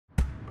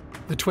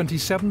The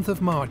 27th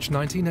of March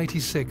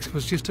 1986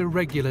 was just a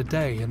regular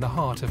day in the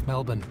heart of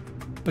Melbourne.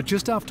 But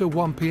just after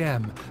 1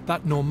 p.m,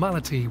 that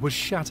normality was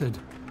shattered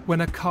when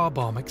a car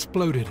bomb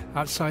exploded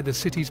outside the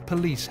city's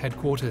police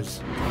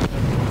headquarters.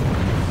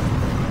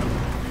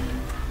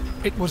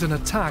 It was an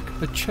attack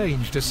that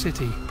changed a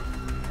city.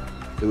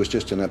 There was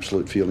just an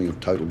absolute feeling of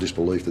total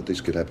disbelief that this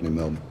could happen in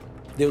Melbourne.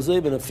 There was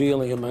even a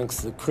feeling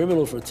amongst the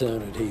criminal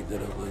fraternity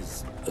that it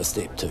was a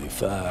step too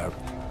far.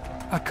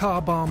 A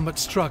car bomb that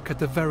struck at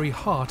the very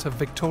heart of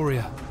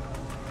Victoria.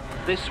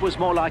 This was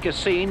more like a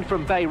scene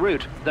from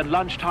Beirut than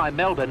lunchtime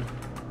Melbourne.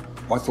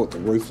 I thought the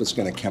roof was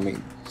going to come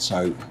in,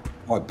 so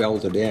I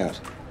belted out.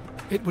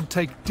 It would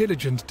take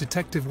diligent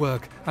detective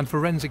work and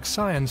forensic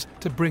science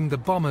to bring the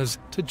bombers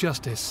to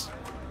justice.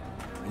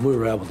 We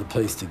were able to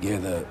piece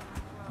together,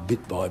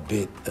 bit by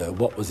bit,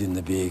 what was in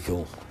the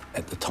vehicle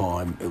at the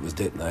time it was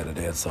detonated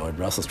outside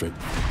Russell Street.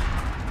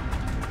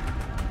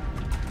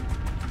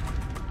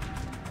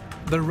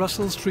 The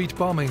Russell Street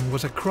bombing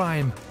was a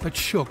crime that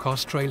shook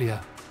Australia.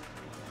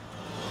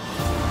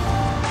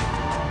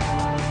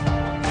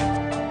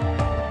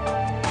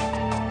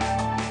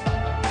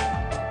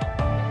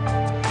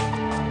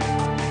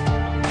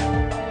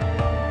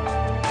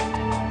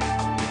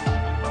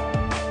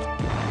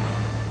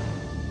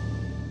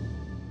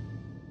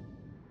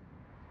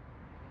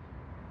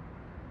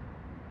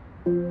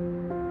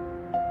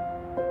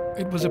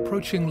 It was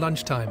approaching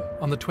lunchtime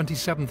on the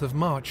 27th of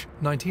March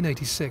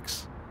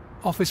 1986.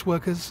 Office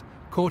workers,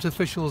 court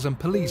officials and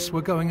police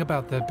were going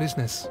about their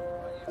business,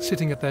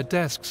 sitting at their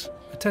desks,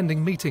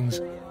 attending meetings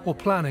or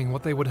planning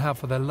what they would have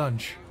for their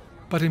lunch.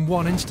 But in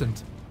one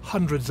instant,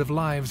 hundreds of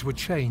lives were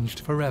changed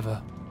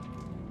forever.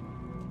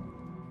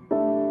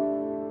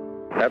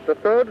 At the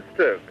third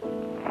stroke,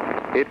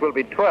 it will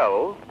be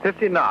 12,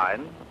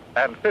 59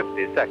 and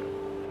 50 seconds.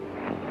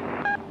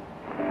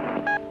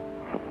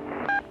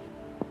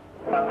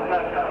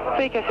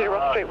 VK City,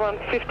 Russell Street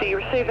 150, you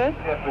receive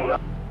that?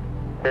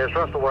 Yes,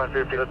 Russell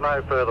 150, there's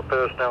no further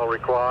personnel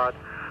required.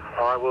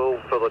 I will,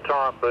 for the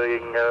time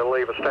being,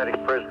 leave a static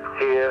presence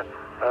here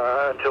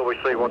until we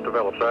see what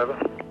develops. Over.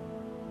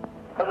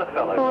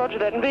 Roger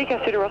that. And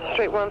VK City, Russell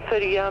Street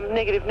 130,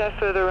 negative, no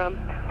further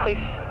police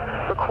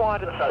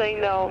required at the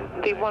scene.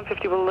 The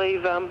 150 will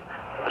leave some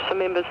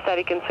members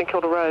static in St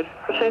Kilda Road.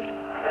 Received?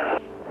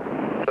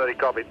 30,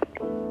 copied.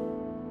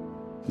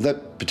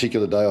 That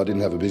particular day I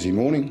didn't have a busy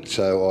morning,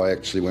 so I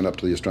actually went up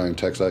to the Australian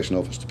Taxation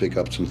Office to pick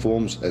up some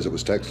forms as it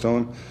was tax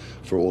time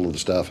for all of the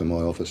staff in my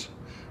office.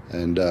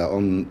 And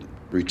on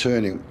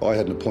returning, I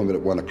had an appointment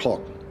at 1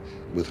 o'clock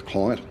with a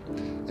client,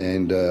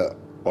 and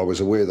I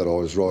was aware that I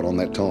was right on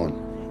that time.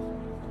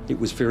 It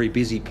was very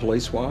busy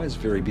police-wise,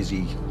 very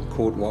busy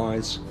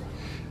court-wise,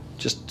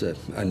 just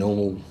a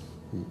normal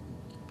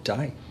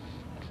day.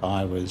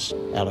 I was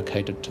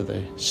allocated to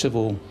the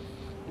civil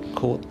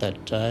court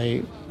that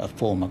day. A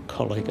former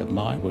colleague of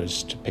mine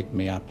was to pick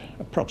me up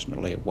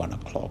approximately at 1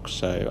 o'clock,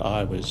 so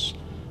I was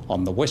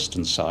on the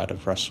western side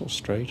of Russell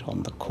Street,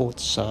 on the court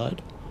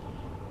side,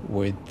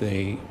 with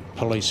the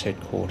police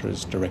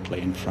headquarters directly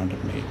in front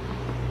of me.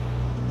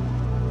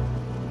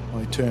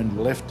 I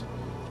turned left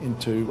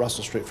into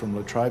Russell Street from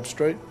Latrobe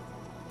Street,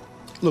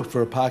 looked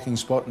for a parking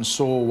spot and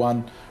saw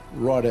one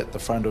right at the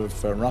front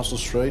of Russell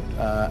Street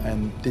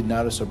and did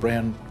notice a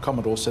brown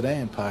Commodore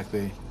sedan parked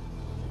there.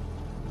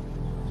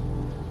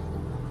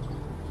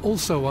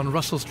 Also on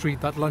Russell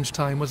Street that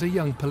lunchtime was a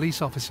young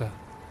police officer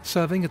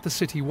serving at the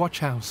City Watch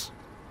House,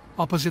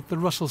 opposite the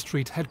Russell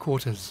Street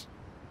headquarters.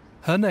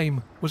 Her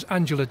name was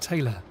Angela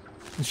Taylor,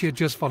 and she had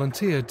just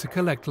volunteered to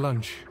collect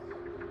lunch.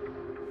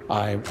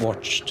 I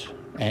watched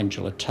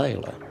Angela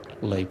Taylor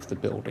leave the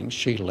building.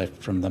 She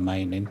left from the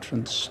main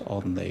entrance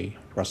on the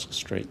Russell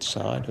Street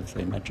side of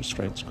the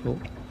Magistrates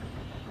Court,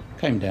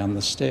 came down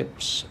the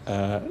steps,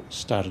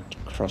 started to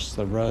cross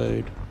the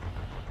road.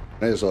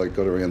 As I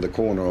got around the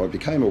corner, I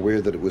became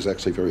aware that it was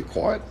actually very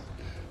quiet,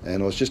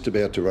 and I was just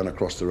about to run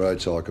across the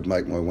road so I could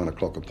make my 1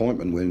 o'clock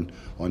appointment when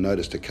I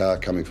noticed a car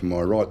coming from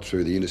my right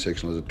through the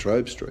intersection of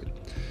Latrobe Street.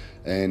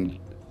 And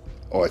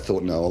I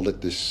thought, no, I'll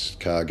let this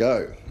car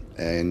go.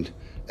 And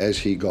as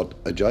he got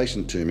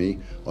adjacent to me,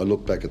 I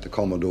looked back at the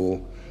Commodore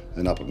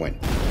and up it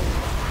went.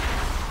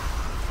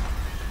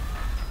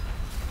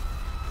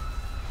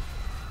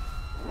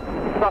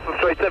 Russell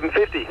Street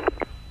 750.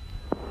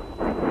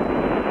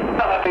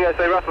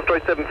 POC Russell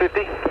Street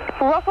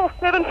 750. Russell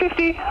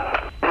 750.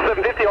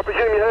 750, I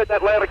presume you heard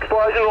that loud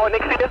explosion right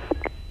next to you?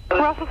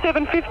 Russell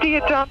 750,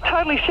 it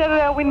totally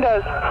shattered our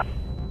windows.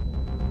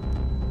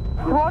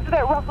 Roger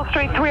that, Russell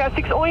Street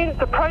 306. All units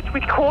approach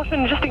with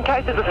caution just in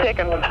case there's a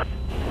second.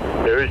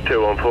 There is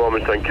 2 on 4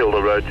 in St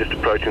Kilda Road just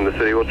approaching the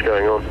city. What's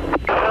going on?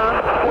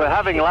 We're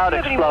having loud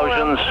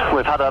explosions.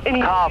 We've had a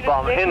car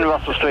bomb in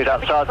Russell Street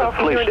outside the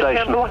police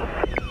station.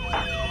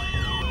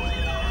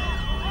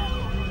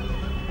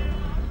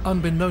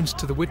 Unbeknownst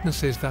to the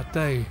witnesses that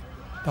day,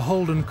 the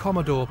Holden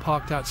Commodore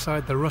parked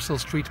outside the Russell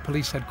Street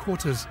Police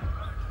headquarters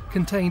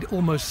contained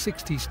almost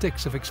 60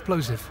 sticks of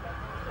explosive,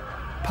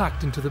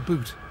 packed into the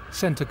boot,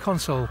 centre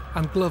console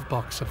and glove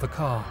box of the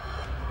car.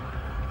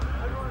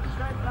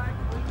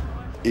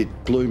 It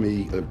blew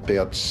me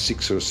about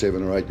 6 or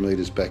 7 or 8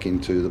 metres back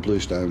into the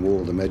bluestone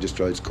wall of the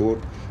Magistrates' Court.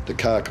 The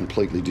car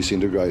completely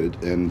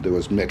disintegrated and there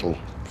was metal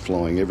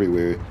flying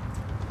everywhere.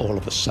 All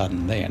of a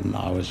sudden then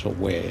I was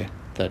aware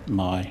that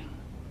my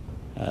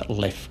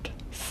left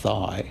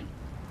thigh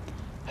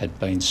had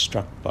been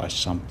struck by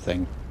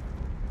something.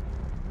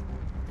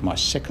 My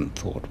second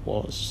thought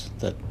was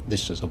that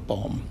this is a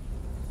bomb.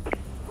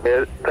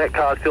 Yeah, that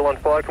car's still on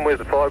fire. Can we have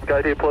the fire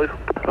brigade here, please?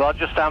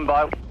 Roger, stand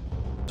by.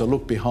 I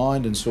looked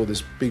behind and saw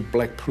this big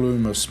black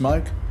plume of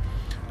smoke,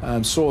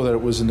 saw that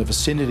it was in the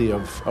vicinity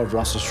of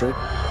Russell Street.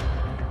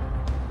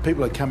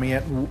 People are coming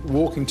out and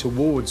walking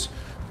towards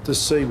to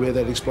see where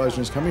that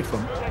explosion is coming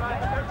from.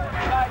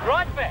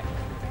 Right back.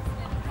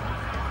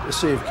 A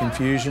sea of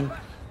confusion,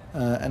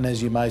 and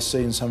as you may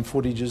see in some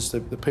footages,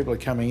 the people are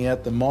coming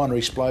out, the minor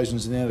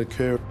explosions now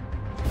occur.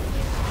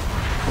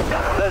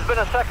 There's been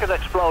a second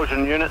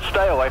explosion. Units,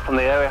 stay away from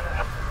the area.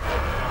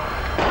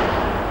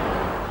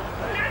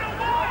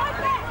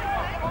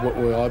 What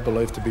were I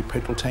believe to be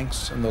petrol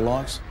tanks and the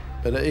likes.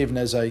 But even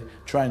as a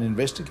trained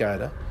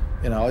investigator,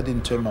 I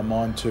didn't turn my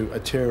mind to a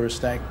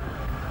terrorist act.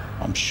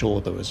 I'm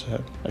sure there was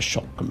a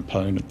shock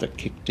component that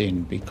kicked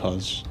in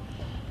because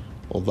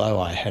although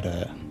I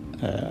had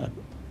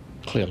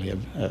clearly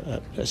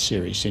a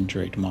serious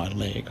injury to my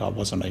leg, I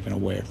wasn't even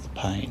aware of the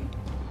pain.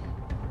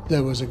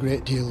 There was a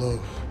great deal of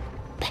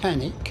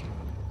panic.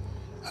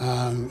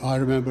 I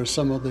remember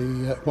some of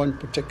the one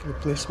particular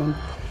policeman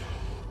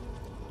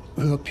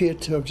who appeared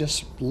to have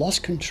just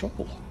lost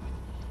control.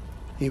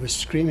 He was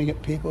screaming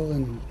at people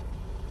and,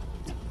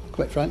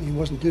 quite frankly, he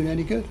wasn't doing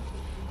any good.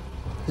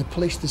 The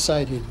police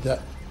decided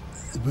that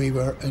we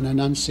were in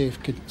an unsafe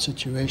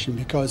situation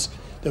because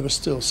there were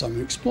still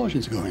some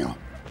explosions going on.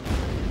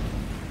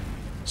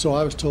 So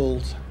I was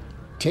told,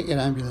 take your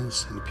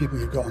ambulance and the people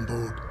you've got on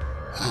board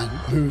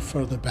and move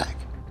further back.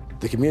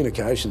 The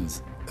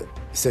communications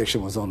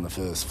section was on the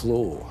first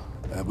floor,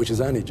 which is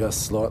only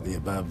just slightly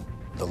above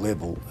the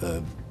level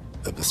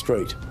of the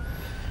street.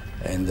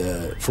 And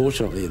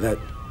fortunately that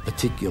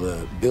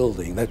particular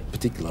building, that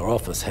particular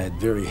office had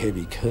very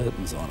heavy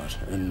curtains on it,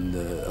 and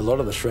a lot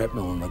of the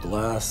shrapnel and the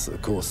glass,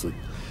 of course,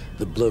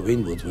 that blew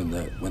inwards when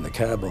the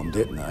car bomb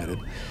detonated,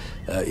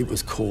 it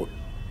was caught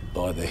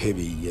by the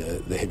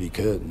heavy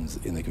curtains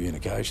in the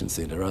communication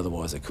centre.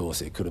 Otherwise, of course,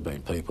 there could have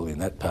been people in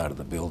that part of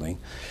the building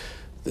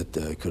that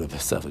could have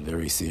suffered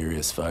very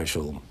serious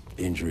facial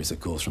injuries,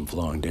 of course, from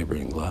flying debris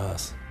and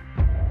glass.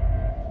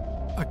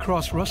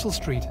 Across Russell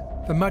Street,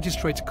 the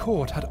Magistrates'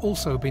 Court had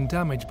also been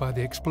damaged by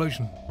the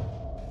explosion.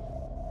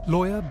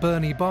 Lawyer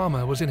Bernie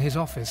Balmer was in his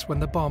office when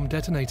the bomb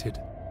detonated,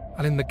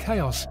 and in the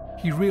chaos,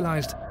 he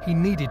realised he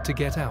needed to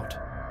get out.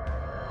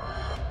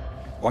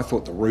 I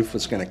thought the roof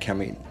was going to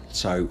come in,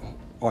 so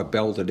I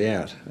belted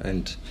out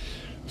and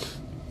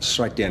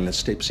straight down the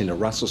steps into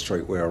Russell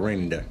Street where I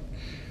ran into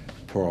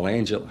poor old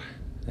Angela.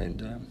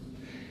 And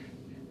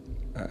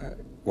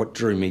what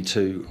drew me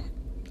to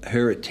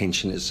her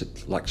attention is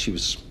that, like,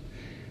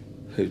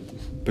 her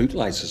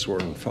bootlaces were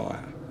on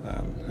fire.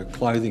 Her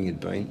clothing had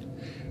been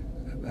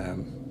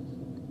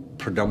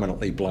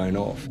predominantly blown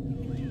off.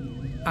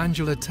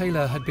 Angela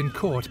Taylor had been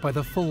caught by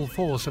the full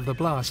force of the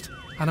blast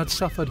and had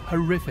suffered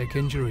horrific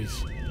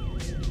injuries.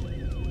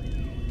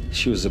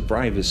 She was the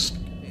bravest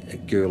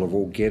girl of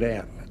all get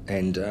out,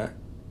 and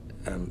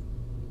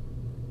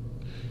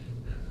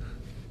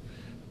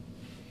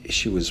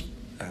she was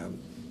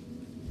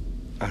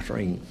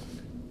uttering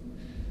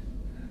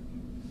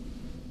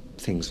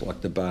things like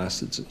the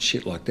bastards and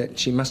shit like that.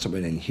 She must have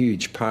been in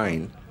huge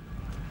pain.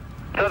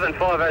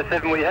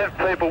 7507, we have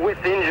people with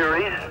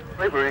injuries.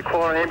 We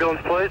require an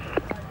ambulance, please.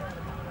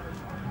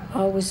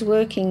 I was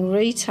working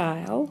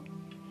retail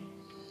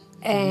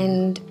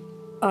and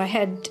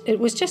it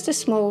was just a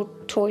small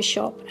toy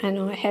shop, and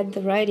I had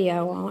the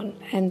radio on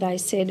and they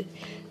said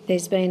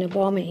there's been a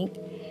bombing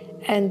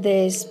and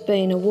there's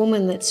been a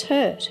woman that's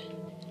hurt.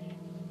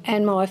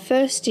 And my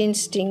first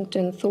instinct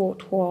and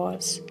thought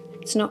was,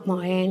 it's not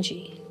my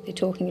Angie. They're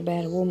talking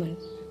about a woman,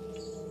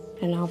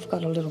 and I've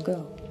got a little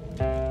girl.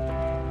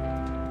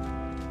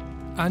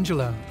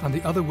 Angela and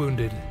the other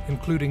wounded,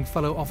 including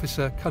fellow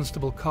officer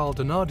Constable Carl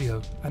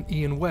Donadio and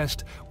Ian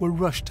West, were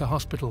rushed to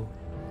hospital.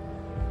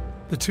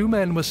 The two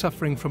men were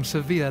suffering from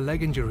severe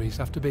leg injuries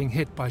after being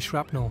hit by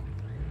shrapnel.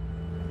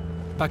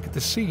 Back at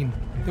the scene,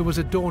 there was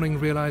a dawning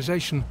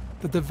realisation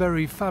that the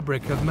very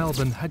fabric of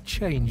Melbourne had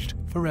changed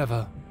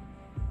forever.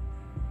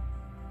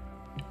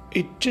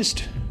 It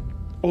just,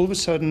 all of a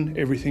sudden,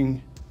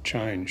 everything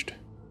changed.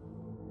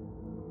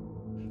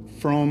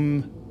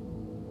 From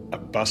a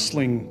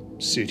bustling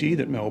city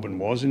that Melbourne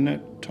was in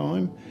that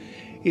time,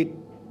 it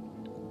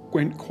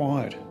went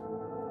quiet.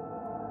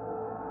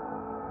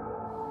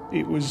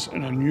 It was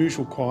an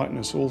unusual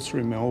quietness all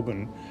through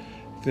Melbourne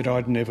that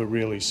I'd never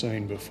really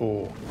seen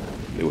before.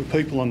 There were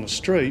people on the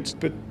streets,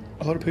 but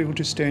a lot of people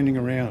just standing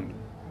around,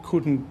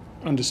 couldn't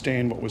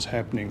understand what was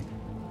happening.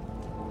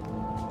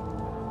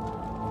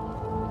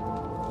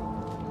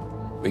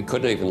 We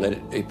couldn't even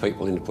let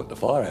people in to put the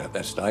fire out at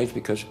that stage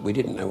because we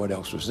didn't know what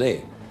else was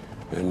there.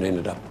 and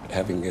ended up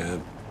having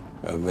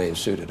a man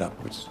suited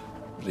up with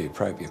the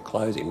appropriate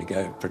clothing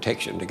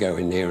protection to go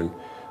in there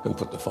and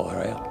put the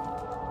fire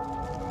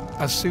out.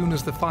 As soon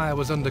as the fire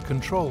was under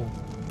control,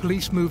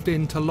 police moved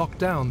in to lock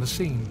down the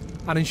scene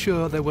and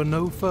ensure there were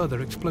no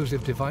further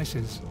explosive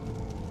devices.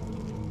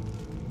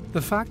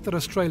 The fact that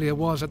Australia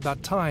was at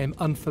that time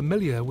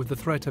unfamiliar with the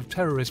threat of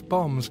terrorist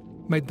bombs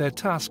made their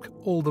task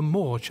all the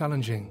more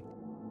challenging.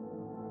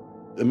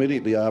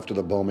 Immediately after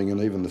the bombing,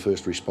 and even the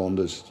first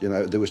responders,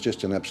 there was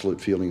just an absolute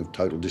feeling of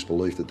total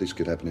disbelief that this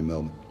could happen in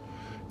Melbourne.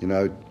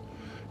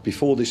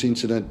 Before this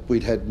incident,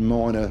 we'd had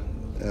minor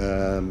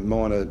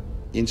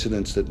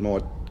incidents that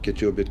might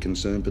get you a bit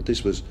concerned, but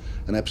this was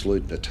an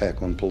absolute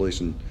attack on police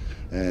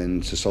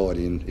and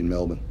society in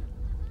Melbourne.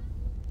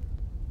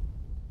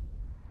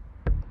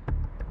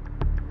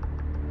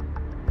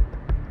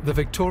 The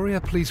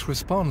Victoria Police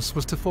response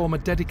was to form a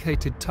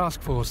dedicated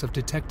task force of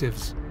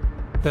detectives.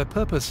 Their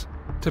purpose,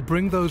 to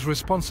bring those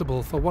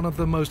responsible for one of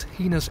the most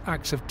heinous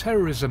acts of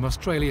terrorism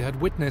Australia had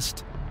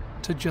witnessed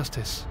to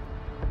justice.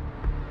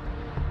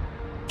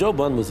 Job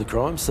one was the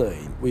crime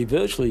scene. We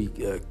virtually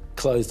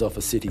closed off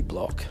a city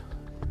block,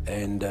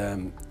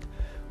 and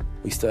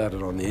we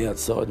started on the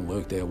outside and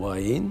worked our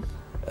way in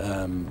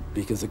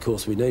because, of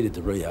course, we needed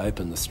to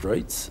reopen the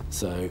streets.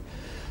 So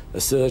a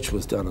search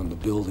was done on the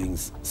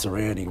buildings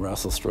surrounding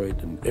Russell Street,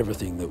 and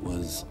everything that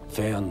was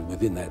found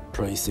within that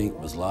precinct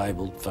was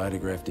labelled,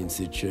 photographed in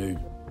situ,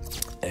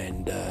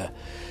 and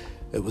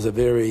it was a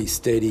very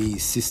steady,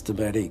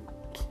 systematic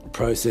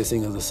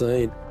processing of the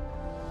scene.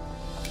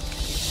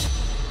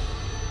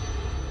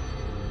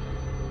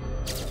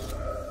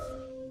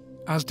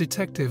 As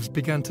detectives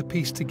began to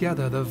piece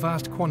together the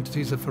vast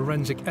quantities of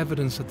forensic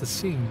evidence at the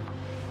scene,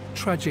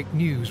 tragic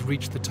news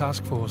reached the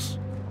task force.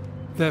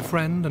 Their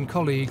friend and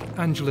colleague,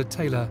 Angela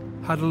Taylor,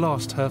 had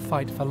lost her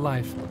fight for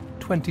life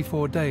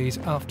 24 days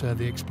after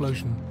the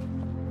explosion.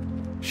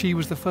 She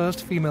was the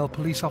first female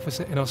police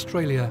officer in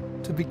Australia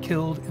to be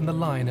killed in the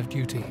line of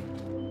duty.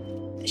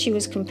 She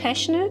was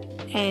compassionate,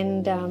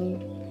 and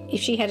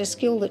if she had a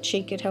skill that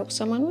she could help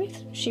someone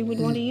with, she would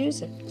want to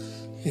use it.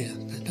 Yeah,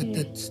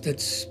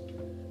 that's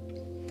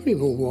pretty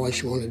well why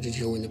she wanted to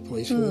join the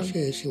police force.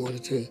 Yeah, she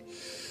wanted to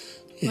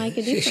make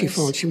a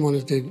difference. She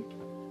wanted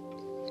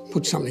to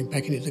put something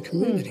back into the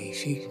community.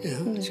 She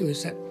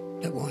was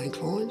that way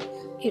inclined.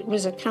 It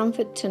was a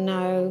comfort to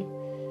know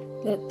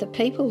that the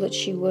people that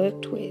she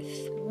worked with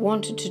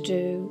wanted to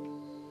do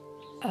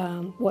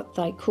what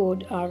they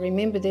could. I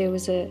remember there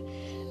was a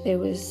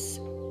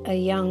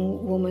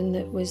young woman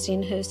that was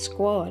in her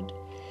squad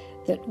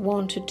that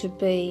wanted to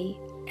be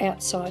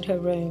outside her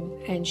room,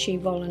 and she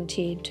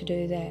volunteered to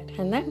do that.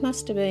 And that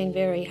must have been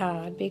very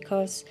hard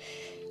because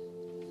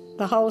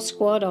the whole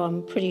squad,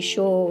 I'm pretty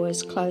sure,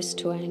 was close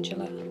to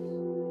Angela.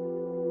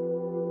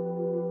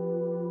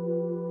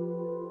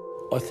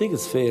 I think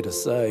it's fair to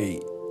say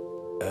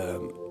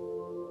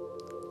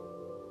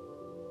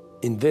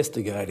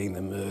investigating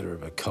the murder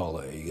of a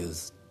colleague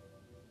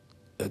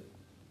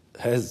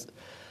has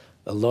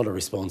a lot of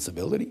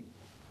responsibility.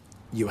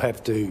 You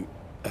have to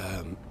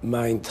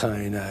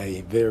maintain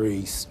a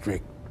very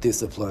strict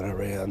discipline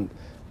around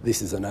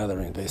this is another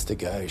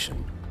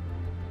investigation.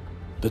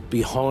 But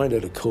behind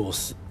it, of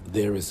course,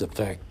 there is a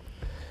fact,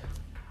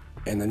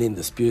 and an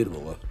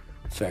indisputable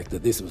fact,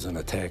 that this was an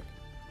attack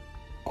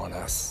on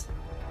us.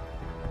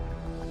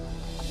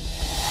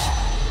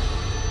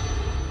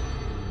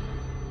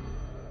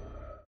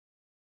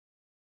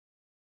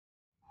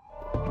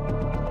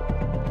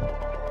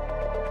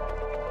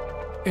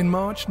 In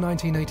March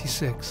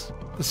 1986,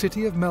 the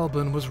city of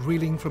Melbourne was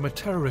reeling from a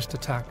terrorist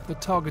attack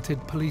that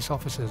targeted police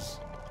officers.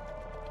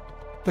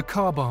 The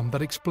car bomb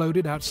that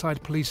exploded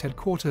outside police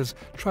headquarters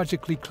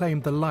tragically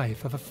claimed the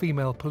life of a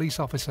female police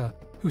officer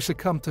who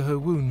succumbed to her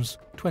wounds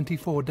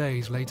 24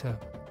 days later.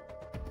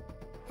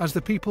 As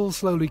the people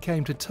slowly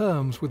came to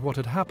terms with what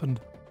had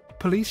happened,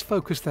 police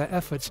focused their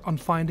efforts on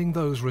finding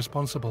those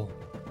responsible.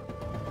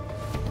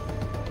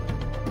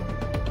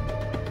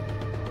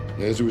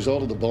 As a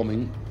result of the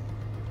bombing,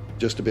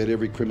 just about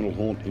every criminal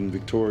haunt in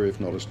Victoria,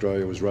 if not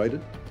Australia, was raided.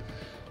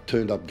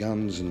 Turned up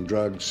guns and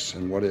drugs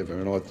and whatever,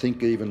 and I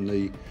think even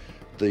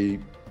the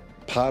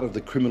part of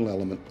the criminal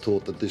element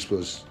thought that this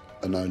was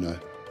a no-no.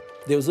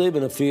 There was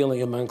even a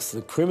feeling amongst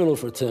the criminal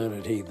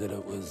fraternity that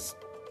it was,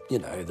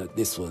 that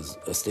this was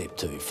a step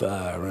too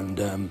far, and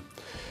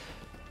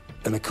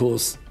of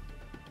course,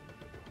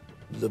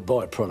 the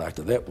byproduct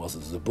of that was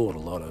it brought a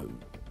lot of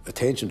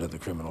attention to the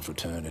criminal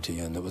fraternity,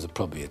 and there was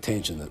probably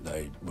attention that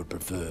they would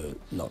prefer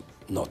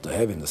not to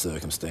have in the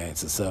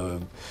circumstances.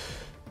 So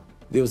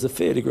there was a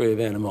fair degree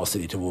of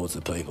animosity towards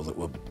the people that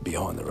were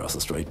behind the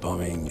Russell Street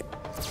bombing.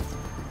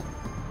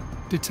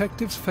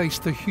 Detectives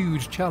faced the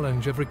huge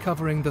challenge of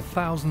recovering the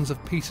thousands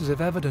of pieces of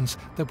evidence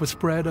that were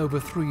spread over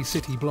 3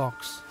 city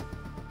blocks.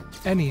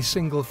 Any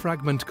single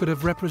fragment could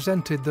have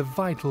represented the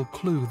vital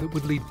clue that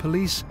would lead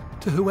police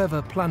to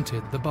whoever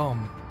planted the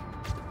bomb.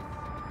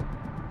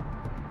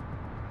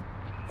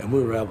 And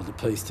we were able to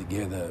piece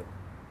together,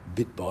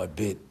 bit by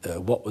bit,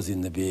 what was in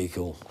the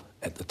vehicle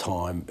at the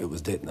time it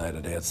was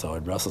detonated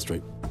outside Russell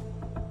Street.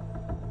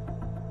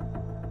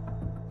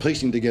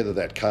 Piecing together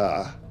that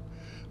car,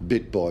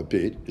 bit by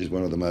bit, is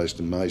one of the most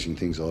amazing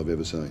things I've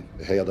ever seen.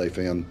 How they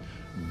found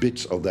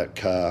bits of that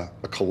car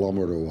a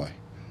kilometre away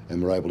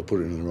and were able to put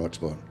it in the right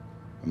spot.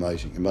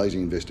 Amazing,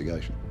 amazing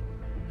investigation.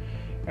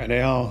 And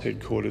our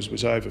headquarters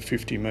was over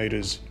 50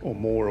 metres or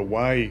more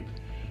away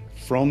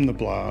from the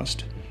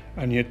blast,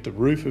 and yet the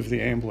roof of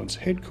the ambulance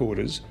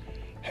headquarters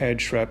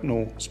had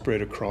shrapnel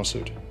spread across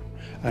it.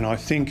 And I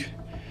think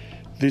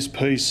this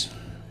piece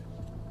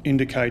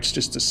indicates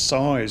just the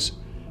size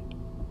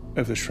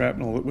of the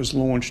shrapnel that was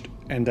launched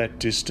and that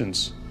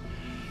distance.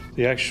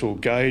 The actual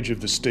gauge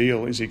of the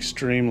steel is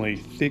extremely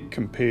thick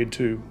compared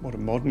to what a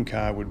modern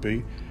car would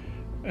be,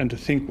 and to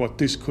think what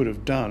this could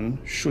have done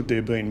should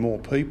there been more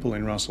people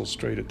in Russell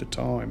Street at the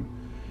time,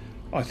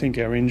 I think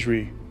our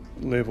injury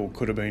level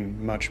could have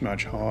been much,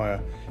 much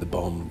higher. The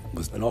bomb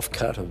was an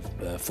offcut of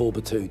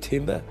 4x2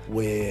 timber,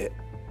 where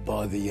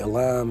by the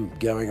alarm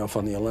going off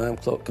on the alarm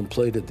clock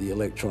completed the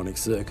electronic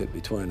circuit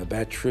between a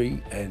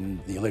battery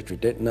and the electric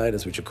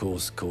detonators, which of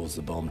course caused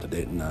the bomb to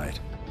detonate.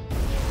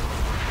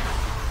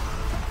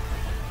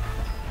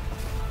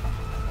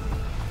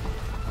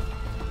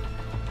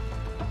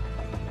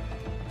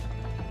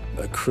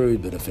 A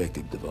crude but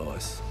effective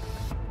device.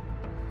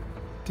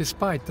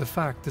 Despite the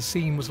fact the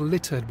scene was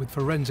littered with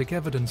forensic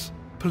evidence,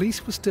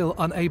 police were still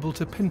unable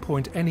to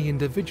pinpoint any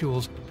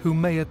individuals who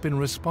may have been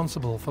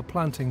responsible for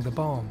planting the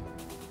bomb.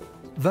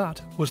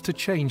 That was to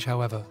change,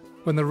 however,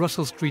 when the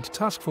Russell Street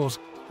Task Force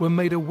were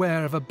made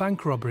aware of a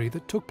bank robbery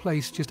that took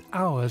place just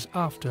hours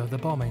after the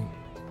bombing.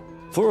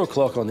 4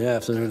 o'clock on the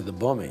afternoon of the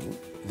bombing,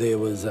 there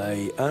was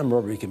an armed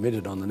robbery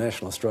committed on the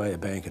National Australia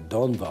Bank at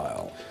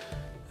Donvale.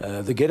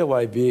 The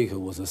getaway vehicle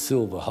was a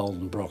silver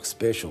Holden Brock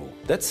Special.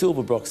 That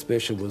silver Brock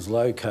Special was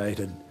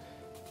located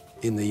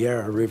in the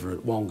Yarra River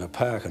at Wonga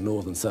Park, a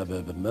northern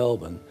suburb of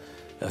Melbourne,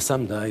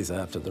 some days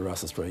after the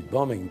Russell Street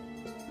bombing.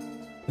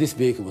 This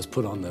vehicle was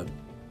put on the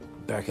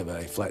back of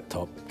a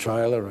flat-top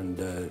trailer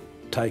and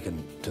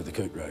taken to the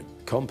Coot Road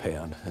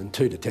compound, and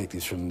 2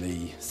 detectives from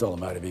the Stolen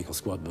Motor Vehicle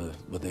Squad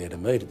were there to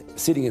meet it.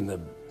 Sitting in the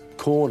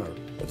corner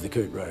of the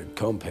Coot Road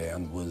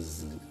compound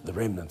was the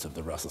remnants of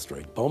the Russell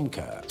Street bomb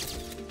car.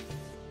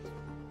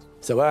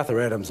 So Arthur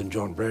Adams and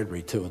John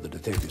Bradbury, 2 of the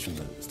detectives from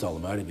the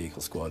Stolen Motor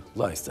Vehicle Squad,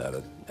 they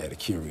started out of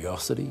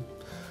curiosity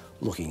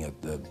looking at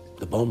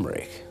the bomb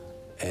wreck,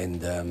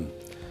 and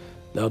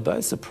they were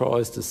both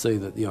surprised to see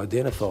that the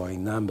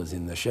identifying numbers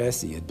in the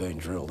chassis had been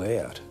drilled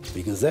out,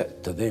 because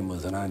that to them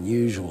was an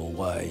unusual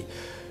way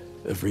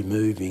of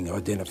removing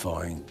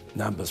identifying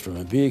numbers from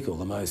a vehicle.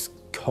 The most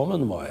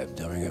common way of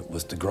doing it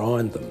was to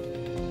grind them.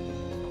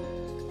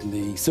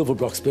 The Silver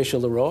Brock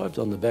Special arrived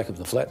on the back of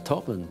the flat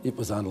top, and it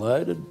was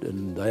unloaded,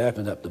 and they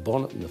opened up the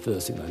bonnet, and the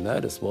first thing they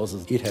noticed was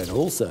it had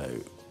also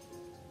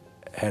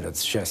had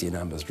its chassis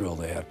numbers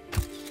drilled out.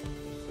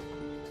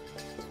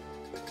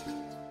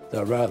 They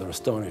were rather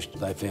astonished.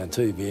 They found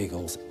 2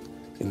 vehicles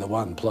in the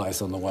one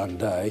place on the one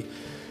day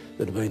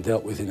that had been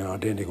dealt with in an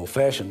identical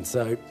fashion.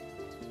 So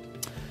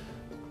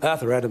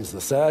Arthur Adams,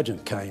 the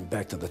sergeant, came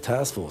back to the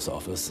task force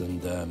office,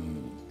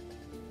 and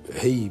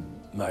he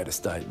made a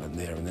statement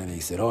there, and then he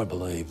said, "I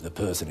believe the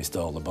person who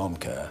stole the bomb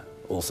car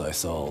also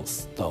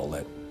stole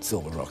that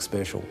Silver Rock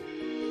Special."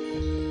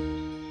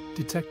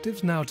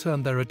 Detectives now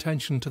turned their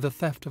attention to the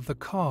theft of the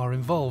car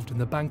involved in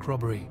the bank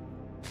robbery.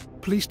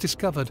 Police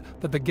discovered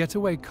that the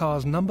getaway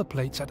car's number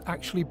plates had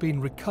actually been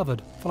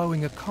recovered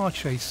following a car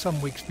chase some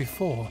weeks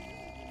before,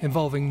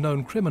 involving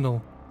known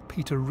criminal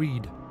Peter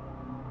Reid.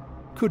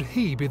 Could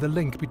he be the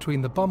link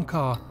between the bomb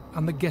car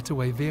and the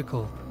getaway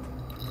vehicle?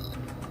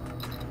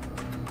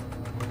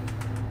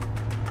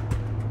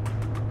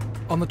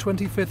 On the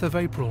 25th of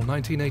April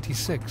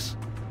 1986,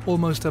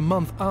 almost a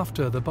month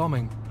after the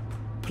bombing,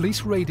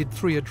 police raided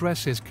 3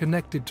 addresses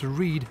connected to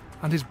Reid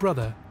and his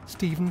brother,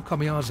 Stephen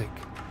Komiarzik.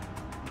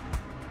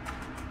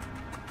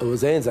 It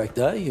was Anzac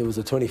Day, it was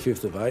the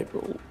 25th of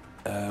April.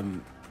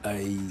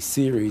 A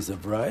series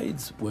of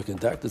raids were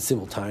conducted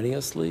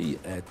simultaneously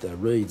at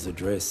Reid's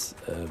address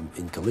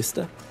in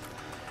Callista,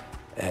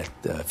 at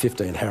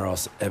 15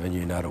 Harros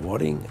Avenue,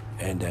 Nuttawading,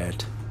 and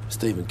at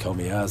Stephen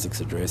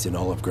Komiarzik's address in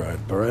Olive Grove,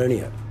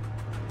 Boronia.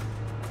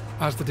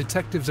 As the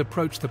detectives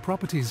approached the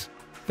properties,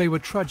 they were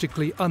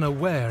tragically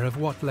unaware of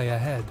what lay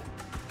ahead.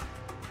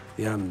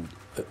 The armed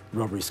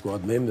robbery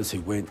squad members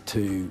who went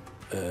to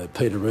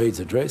Peter Reid's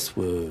address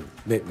were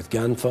met with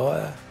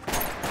gunfire.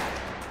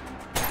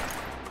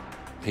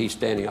 He's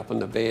standing up on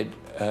the bed,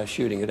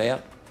 shooting it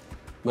out.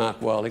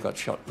 Mark Wiley got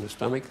shot in the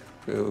stomach,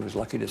 who was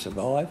lucky to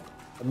survive.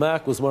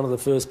 Mark was one of the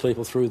first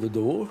people through the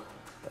door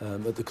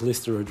at the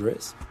Callista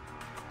address.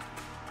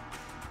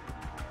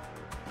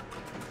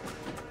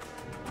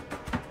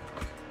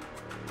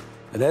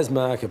 And as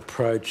Mark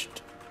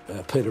approached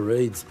Peter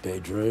Reid's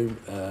bedroom,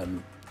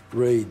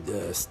 Reid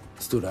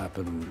stood up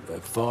and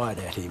fired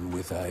at him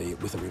with a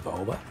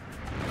revolver.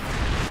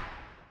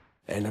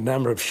 And a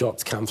number of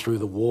shots come through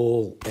the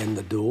wall and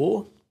the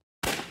door.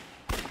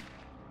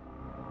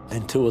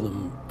 And 2 of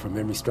them, from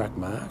memory, struck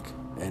Mark,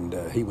 and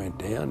he went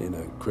down in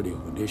a critical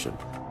condition.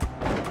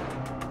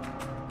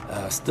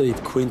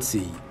 Steve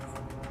Quincy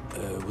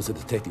was a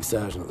detective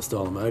sergeant at the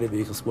Stolen Motor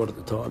Vehicle Squad at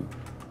the time.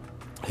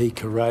 He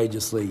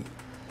courageously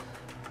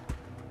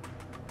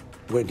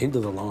went into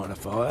the line of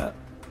fire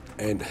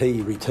and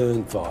he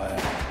returned fire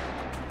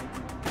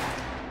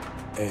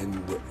and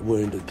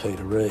wounded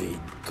Peter Reid.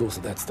 Of course,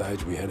 at that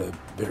stage we had a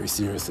very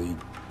seriously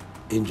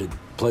injured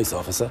police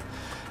officer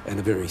and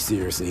a very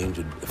seriously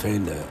injured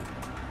offender.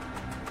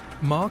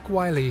 Mark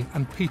Wiley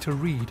and Peter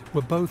Reid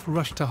were both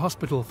rushed to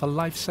hospital for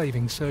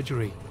life-saving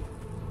surgery.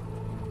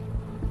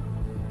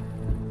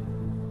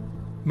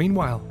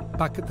 Meanwhile,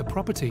 back at the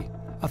property,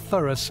 a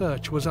thorough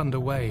search was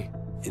underway.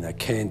 In a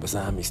canvas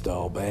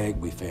army-style bag,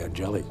 we found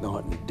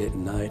gelignite and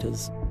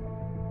detonators.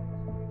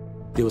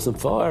 There were some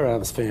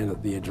firearms found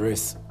at the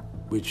address,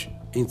 which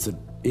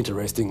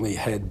interestingly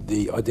had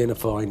the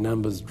identifying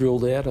numbers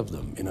drilled out of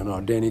them in an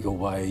identical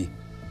way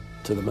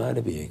to the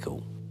motor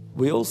vehicle.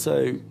 We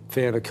also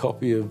found a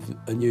copy of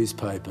a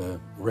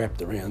newspaper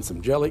wrapped around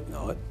some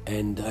gelignite,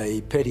 and a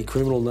petty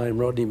criminal named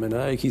Rodney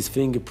Minogue, his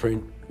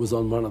fingerprint was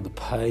on one of the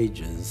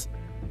pages.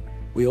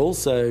 We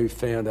also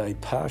found a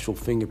partial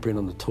fingerprint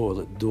on the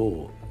toilet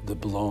door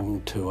that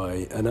belonged to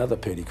another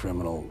petty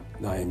criminal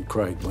named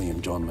Craig William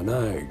John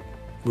Minogue.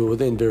 We were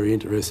then very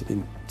interested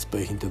in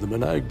speaking to the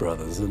Minogue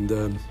brothers,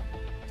 and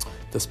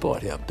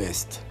despite our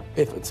best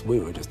efforts, we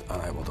were just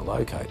unable to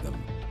locate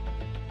them.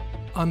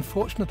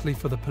 Unfortunately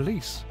for the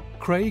police,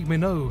 Craig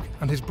Minogue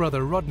and his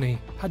brother Rodney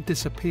had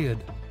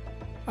disappeared.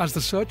 As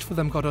the search for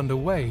them got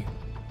underway,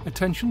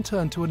 attention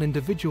turned to an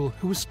individual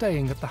who was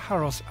staying at the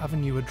Harros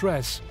Avenue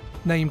address,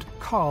 named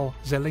Carl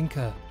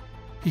Zelinka.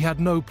 He had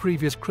no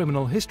previous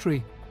criminal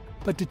history,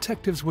 but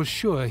detectives were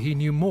sure he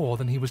knew more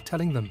than he was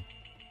telling them.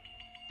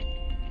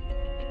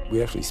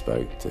 We actually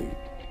spoke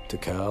to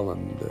Carl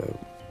and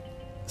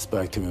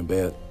spoke to him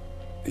about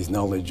his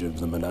knowledge of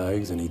the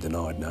Minogues, and he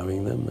denied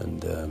knowing them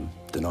and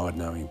denied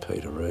knowing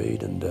Peter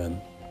Reid.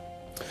 And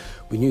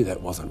we knew that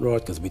wasn't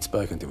right because we'd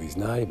spoken to his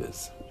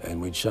neighbours,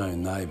 and we'd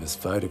shown neighbours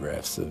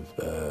photographs of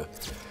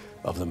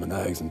the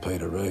Minogues and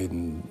Peter Reid,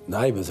 and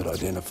neighbours had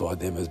identified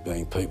them as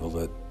being people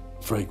that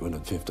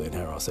frequented 15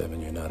 Harros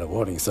Avenue,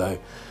 Nunawading. So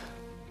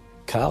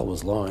Carl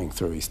was lying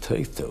through his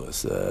teeth to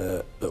us,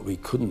 but we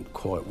couldn't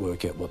quite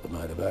work out what the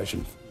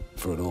motivation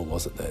for it all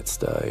was at that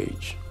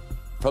stage.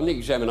 From the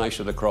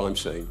examination of the crime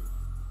scene,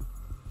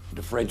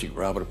 the forensic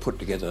were able to put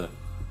together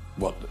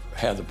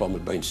how the bomb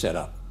had been set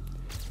up.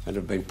 And it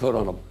had been put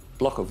on a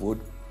block of wood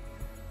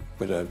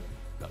with an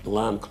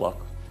alarm clock.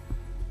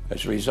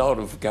 As a result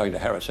of going to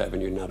Harros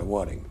Avenue,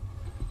 Nunawading,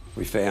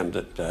 we found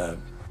that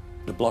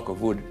the block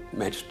of wood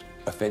matched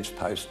a fence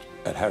post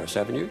at Harros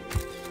Avenue.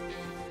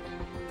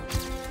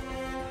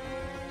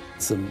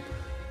 Some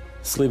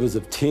slivers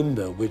of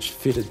timber which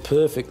fitted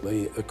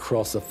perfectly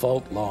across a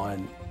fault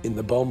line in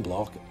the bomb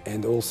block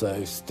and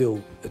also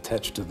still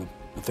attached to the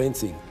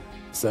fencing.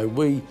 So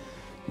we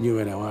knew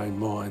in our own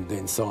mind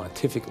then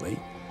scientifically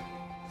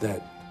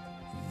that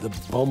the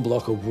bomb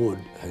block of wood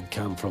had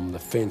come from the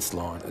fence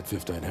line at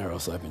 15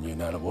 Harros Avenue,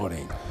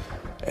 Nunawading,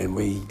 and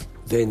we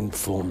then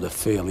formed a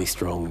fairly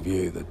strong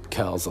view that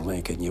Carl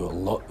Zelinka knew a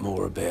lot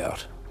more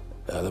about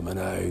the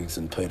Minogues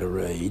and Peter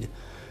Reid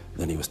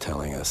than he was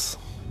telling us.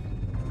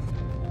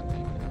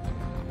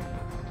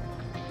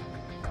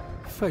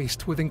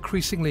 Faced with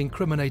increasingly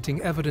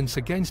incriminating evidence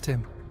against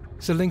him,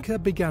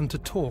 Zelinka began to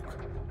talk,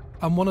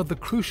 and one of the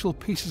crucial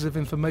pieces of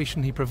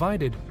information he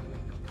provided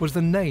was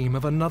the name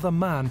of another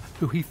man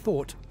who he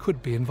thought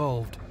could be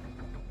involved.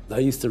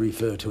 They used to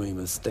refer to him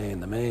as Stan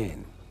the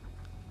Man,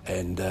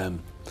 and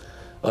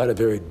I had a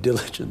very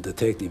diligent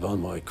detective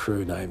on my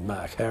crew named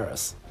Mark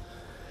Harris,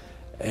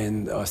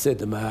 and I said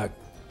to Mark,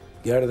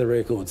 go to the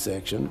record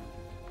section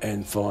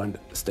and find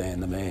Stan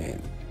the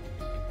Man.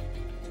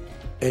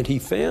 And he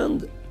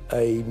found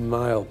a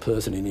male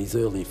person in his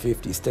early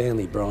 50s,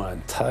 Stanley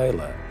Brian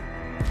Taylor,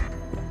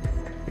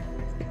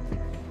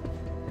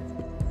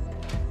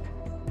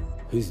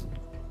 whose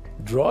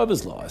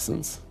driver's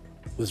licence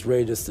was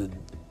registered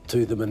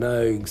to the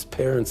Minogues'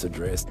 parents'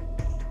 address.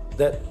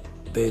 That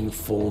then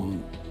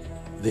formed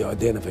the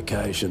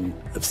identification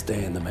of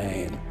Stan the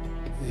Man.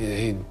 Yeah,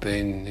 he'd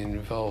been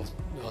involved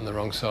on the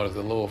wrong side of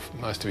the law for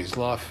most of his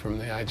life, from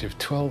the age of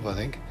 12, I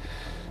think.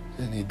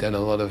 And he'd done a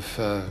lot of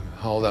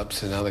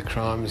hold-ups and other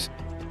crimes.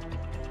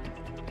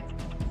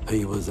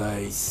 He was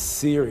a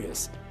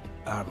serious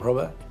armed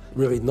robber,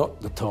 really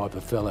not the type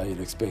of fellow you'd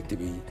expect to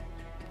be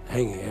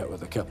hanging out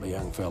with a couple of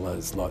young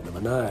fellows like the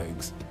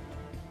Minogues.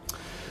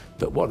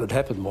 But what had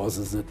happened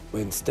was that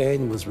when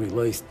Stan was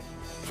released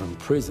from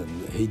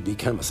prison, he'd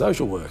become a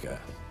social worker.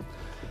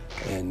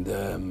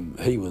 And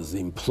he was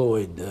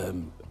employed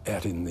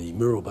out in the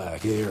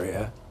Muralbark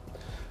area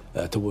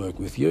to work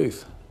with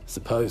youth,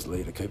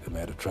 supposedly to keep them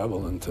out of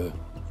trouble and to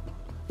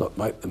not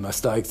make the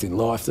mistakes in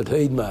life that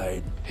he'd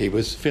made. He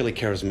was fairly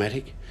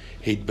charismatic.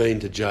 He'd been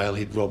to jail,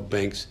 he'd robbed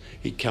banks,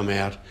 he'd come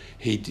out,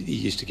 he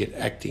used to get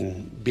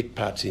acting bit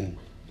parts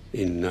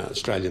in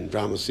Australian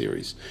drama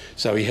series.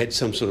 So he had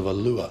some sort of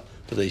allure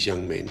for these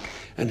young men,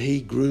 and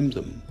he groomed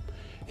them.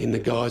 in the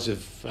guise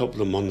of helping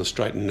them on the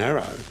straight and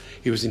narrow,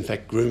 he was in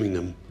fact grooming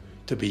them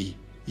to be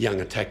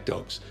young attack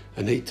dogs,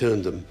 and he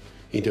turned them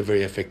into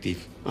very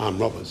effective armed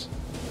robbers.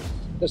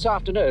 This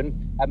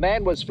afternoon, a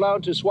man was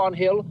flown to Swan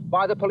Hill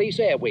by the police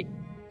air wing.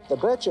 The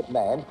Birchip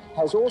man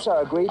has also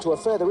agreed to a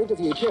further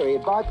interview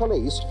period by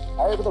police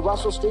over the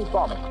Russell Street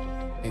bombing.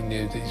 He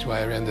knew his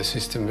way around the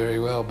system very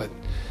well, but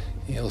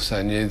he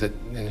also knew that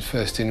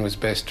first in was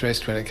best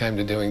dressed when it came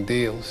to doing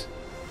deals.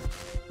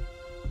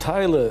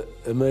 Taylor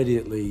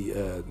immediately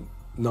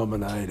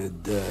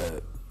nominated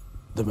the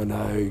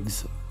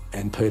Minogues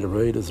and Peter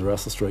Reid as the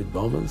Russell Street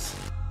bombers.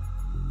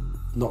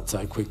 Not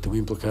so quick to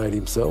implicate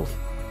himself.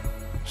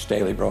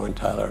 Stanley Brian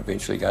Taylor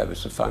eventually gave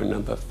us a phone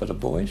number for the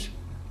boys,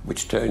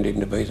 which turned in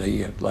to be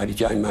the Lady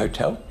Jane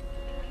Motel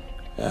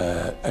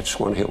at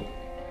Swan Hill.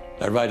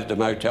 They raided the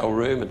motel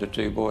room and the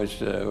two boys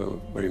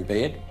were in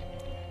bed,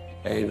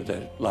 and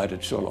the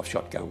loaded sawn-off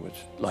shotgun was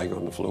laying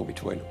on the floor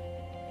between them.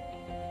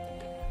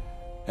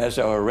 As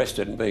they were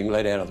arrested and being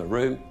led out of the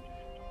room,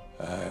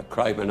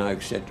 Craig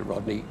Minogue said to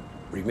Rodney,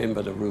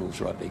 "Remember the rules,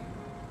 Rodney."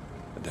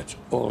 And that's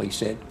all he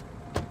said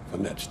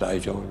from that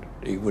stage on.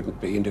 He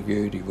wouldn't be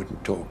interviewed, he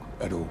wouldn't talk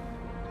at all.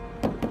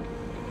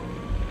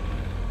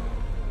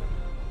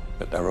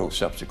 But they were all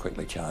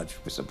subsequently charged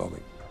with the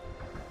bombing.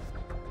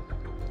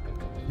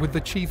 With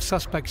the chief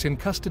suspects in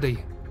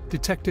custody,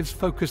 detectives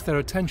focused their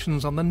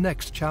attentions on the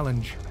next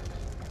challenge: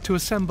 to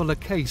assemble a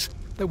case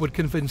that would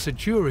convince a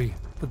jury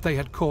that they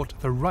had caught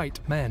the right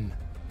men.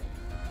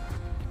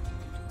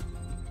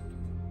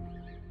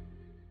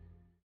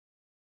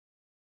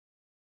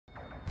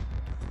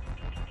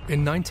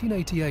 In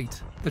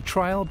 1988, the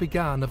trial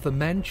began of the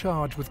men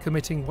charged with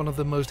committing one of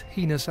the most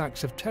heinous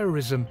acts of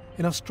terrorism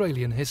in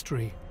Australian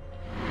history.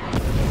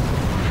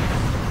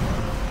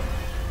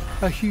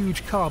 A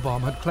huge car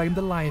bomb had claimed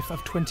the life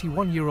of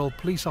 21-year-old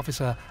police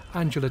officer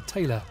Angela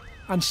Taylor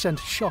and sent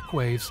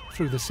shockwaves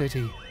through the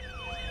city.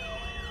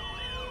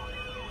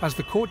 As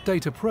the court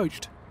date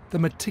approached, the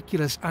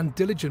meticulous and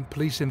diligent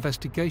police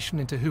investigation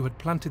into who had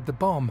planted the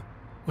bomb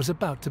was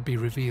about to be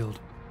revealed.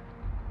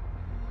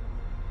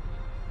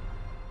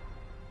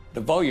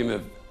 The volume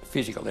of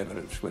physical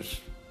evidence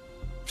was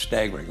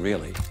staggering,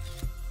 really,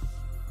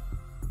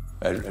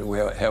 and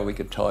how we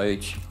could tie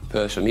each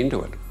person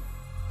into it.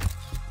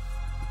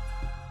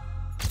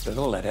 But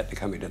all that had to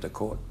come into the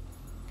court,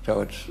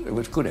 so it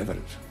was good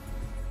evidence.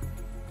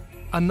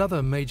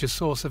 Another major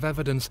source of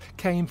evidence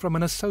came from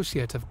an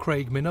associate of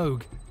Craig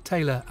Minogue,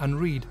 Taylor and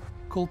Reid,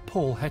 called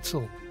Paul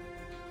Hetzel.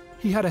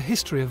 He had a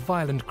history of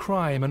violent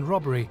crime and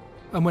robbery,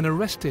 and when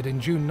arrested in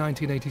June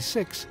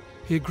 1986,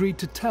 he agreed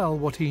to tell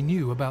what he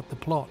knew about the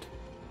plot.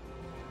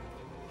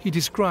 He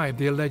described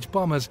the alleged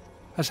bombers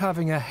as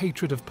having a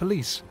hatred of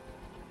police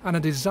and a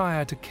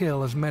desire to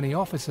kill as many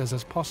officers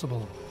as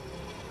possible.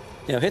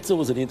 Now, Hetzel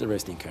was an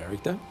interesting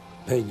character.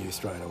 He knew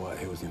straight away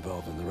who was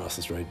involved in the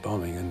Russell Street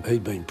bombing, and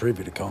he'd been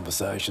privy to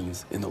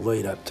conversations in the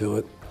lead up to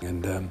it,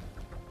 and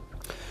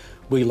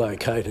we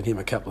located him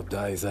a couple of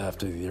days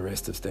after the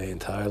arrest of Stan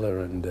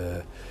Taylor,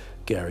 and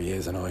Gary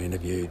Ayres and I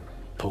interviewed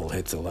Paul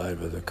Hetzel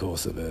over the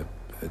course of a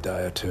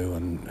day or two,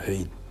 and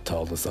he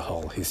told us the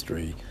whole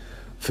history,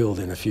 filled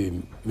in a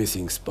few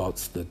missing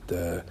spots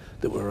that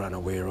we're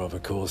unaware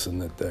of course,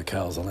 and that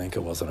Karl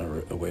Zelenka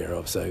wasn't aware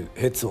of. So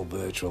Hetzel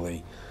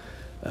virtually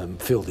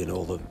filled in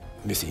all the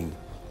missing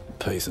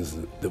pieces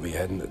that we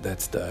hadn't at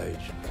that stage.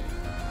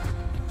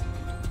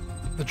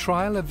 The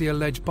trial of the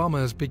alleged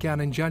bombers began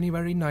in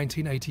January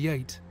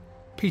 1988.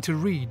 Peter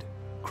Reid,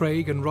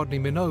 Craig and Rodney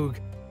Minogue,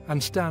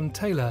 and Stan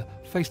Taylor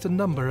faced a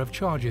number of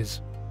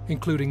charges,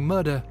 including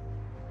murder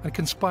and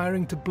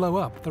conspiring to blow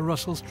up the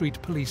Russell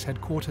Street Police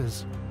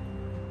headquarters.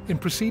 In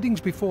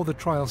proceedings before the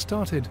trial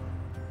started,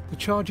 the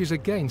charges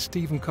against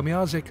Stephen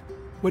Komiarczyk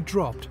were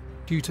dropped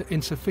due to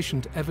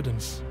insufficient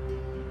evidence.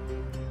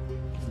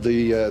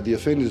 The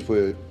offenders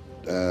were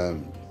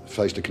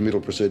faced a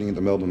committal proceeding at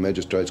the Melbourne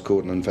Magistrates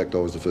Court, and in fact I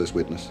was the first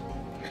witness.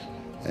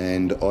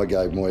 And I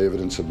gave my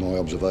evidence of my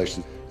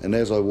observations. And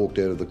as I walked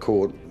out of the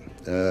court,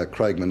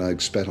 Craig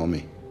Minogue spat on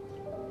me.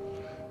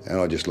 And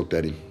I just looked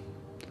at him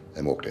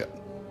and walked out.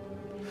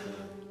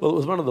 Well, it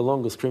was one of the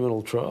longest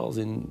criminal trials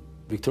in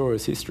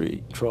Victoria's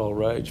history. Trial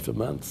raged for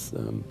months.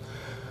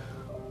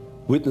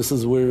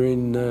 Witnesses were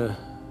in the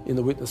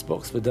witness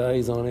box for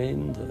days on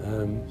end.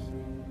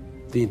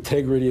 The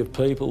integrity of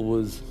people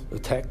was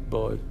attacked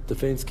by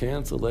defence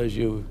counsel, as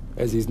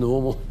is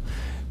normal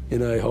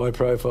in a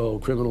high-profile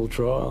criminal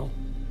trial.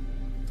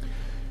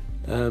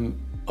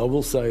 I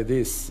will say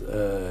this,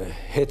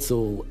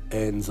 Hetzel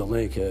and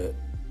Zelenka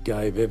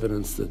gave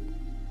evidence that,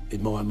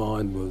 in my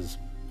mind, was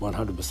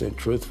 100%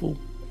 truthful.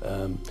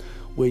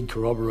 We'd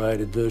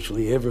corroborated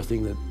virtually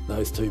everything that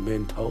those two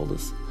men told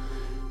us.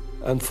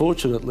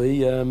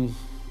 Unfortunately,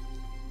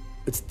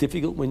 it's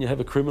difficult when you have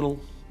a criminal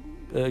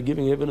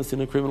giving evidence in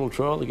a criminal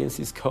trial against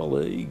his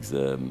colleagues.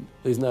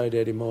 There's no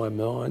doubt in my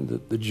mind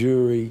that the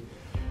jury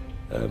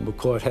were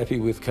quite happy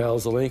with Karl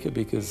Zelenka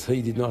because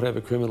he did not have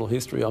a criminal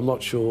history. I'm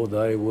not sure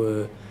they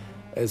were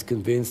as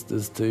convinced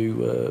as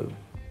to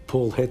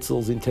Paul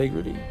Hetzel's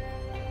integrity.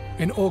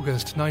 In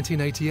August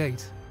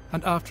 1988,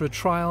 and after a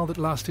trial that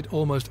lasted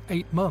almost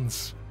 8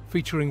 months,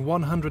 featuring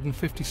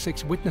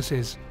 156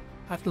 witnesses,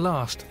 at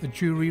last the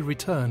jury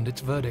returned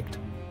its verdict.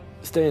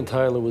 Stan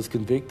Taylor was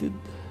convicted.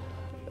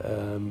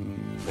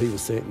 He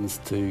was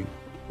sentenced to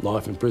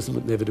life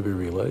imprisonment, never to be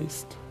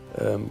released.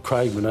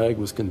 Craig Minogue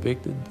was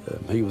convicted.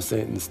 He was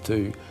sentenced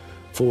to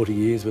 40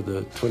 years with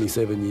a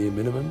 27-year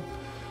minimum.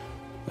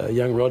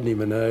 Young Rodney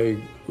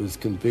Minogue was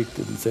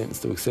convicted and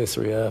sentenced to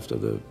accessory after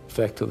the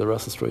fact of the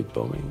Russell Street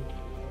bombing.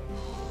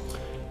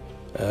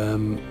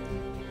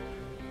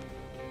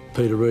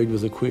 Peter Reid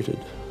was acquitted.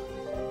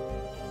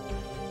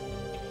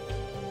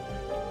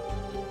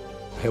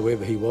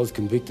 However, he was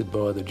convicted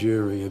by the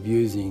jury of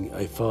using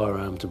a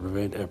firearm to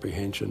prevent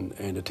apprehension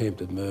and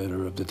attempted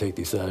murder of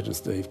Detective Sergeant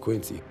Steve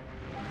Quincy,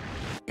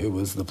 who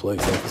was the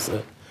police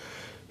officer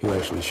who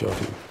actually shot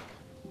him.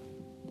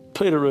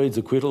 Peter Reid's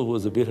acquittal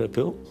was a bitter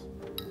pill.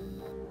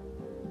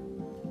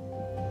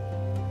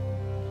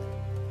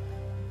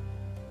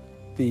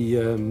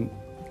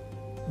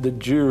 The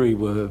jury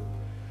were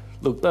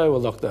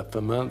locked up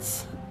for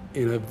months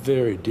in a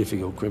very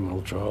difficult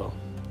criminal trial.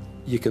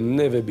 You can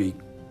never be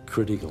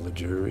critical of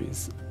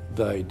juries.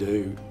 They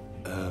do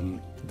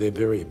their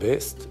very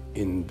best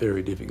in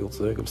very difficult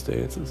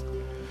circumstances.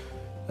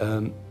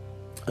 And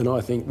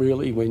I think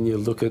really when you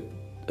look at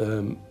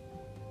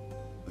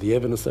the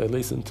evidence they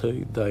listened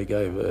to, they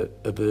gave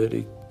a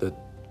verdict that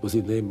was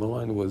in their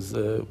mind was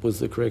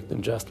the correct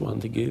and just one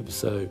to give.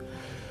 So,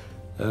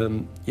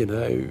 you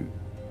know,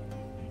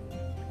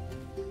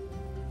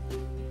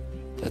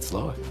 that's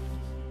life.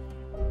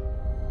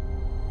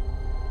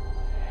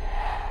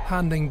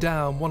 Handing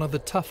down one of the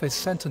toughest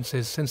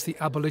sentences since the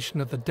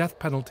abolition of the death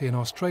penalty in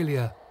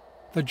Australia,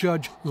 the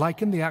judge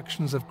likened the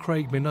actions of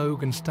Craig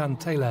Minogue and Stan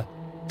Taylor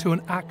to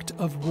an act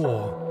of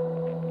war.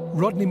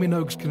 Rodney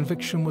Minogue's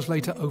conviction was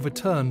later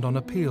overturned on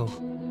appeal.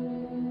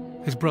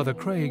 His brother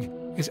Craig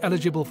is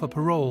eligible for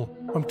parole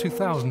from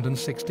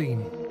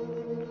 2016.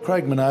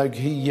 Craig Minogue,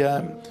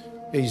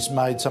 he's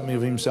made something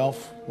of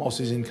himself whilst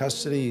he's in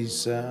custody.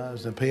 He's a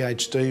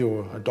PhD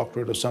or a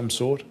doctorate of some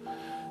sort.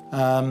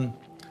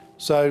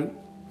 So,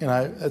 you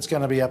know, it's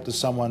going to be up to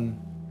someone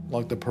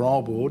like the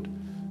parole board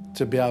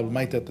to be able to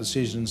make that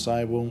decision and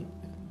say, well,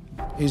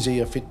 is he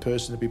a fit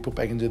person to be put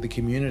back into the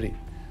community?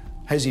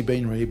 Has he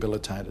been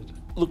rehabilitated?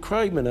 Look,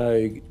 Craig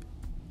Minogue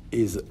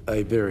is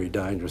a very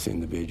dangerous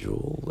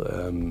individual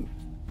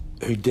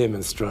who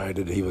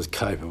demonstrated he was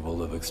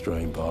capable of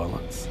extreme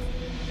violence.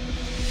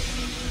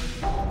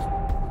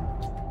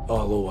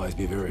 I'll always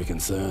be very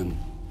concerned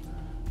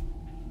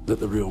that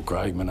the real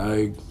Craig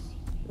Minogue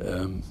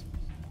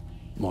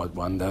might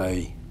one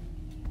day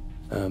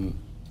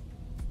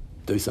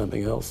do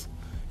something else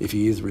if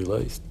he is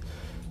released.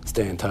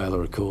 Stan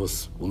Taylor, of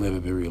course, will never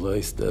be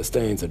released.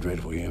 Stan's a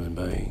dreadful human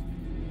being.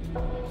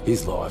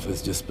 His life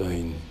has just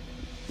been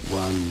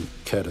one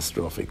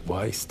catastrophic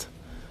waste.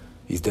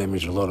 He's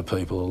damaged a lot of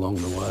people along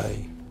the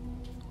way.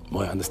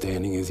 My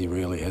understanding is he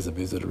really has a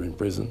visitor in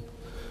prison,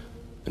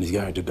 and he's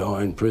going to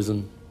die in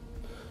prison,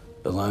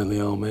 a lonely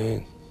old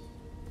man,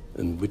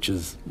 and which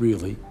is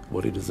really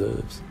what he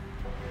deserves.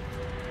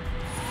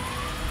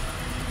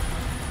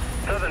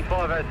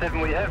 7507,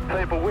 we have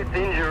people with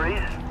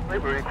injuries. We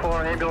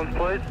require ambulance,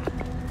 please.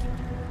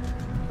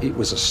 It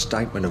was a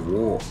statement of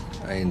war,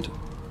 and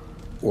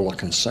all I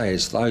can say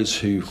is those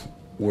who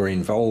were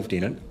involved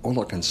in it,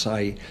 all I can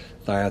say,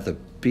 they are the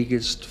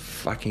biggest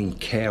fucking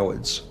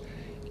cowards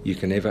you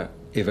can ever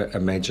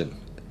imagine.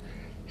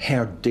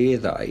 How dare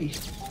they,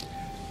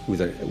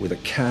 with a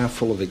car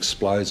full of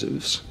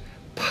explosives,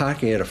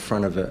 park out in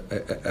front of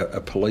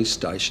a police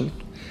station,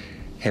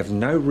 have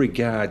no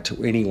regard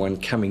to anyone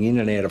coming in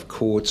and out of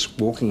courts,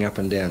 walking up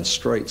and down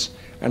streets,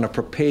 and are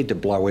prepared to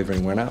blow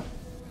everyone up.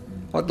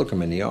 I'd look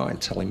them in the eye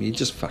and tell them, you're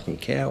just fucking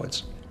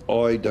cowards.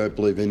 I don't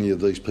believe any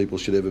of these people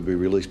should ever be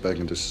released back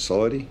into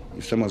society.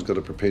 If someone's got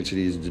a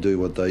propensity to do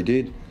what they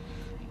did,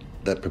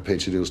 that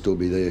propensity will still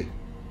be there.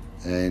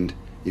 And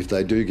if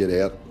they do get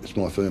out, it's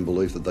my firm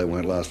belief that they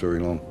won't last very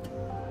long.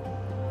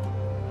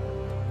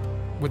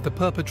 With the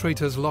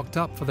perpetrators locked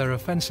up for their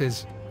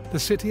offences, the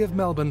city of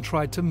Melbourne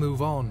tried to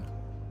move on.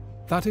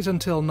 That is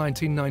until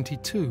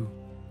 1992,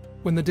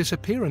 when the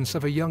disappearance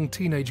of a young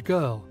teenage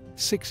girl,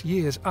 6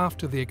 years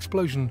after the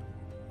explosion,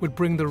 would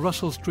bring the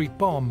Russell Street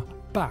bomb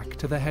back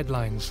to the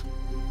headlines.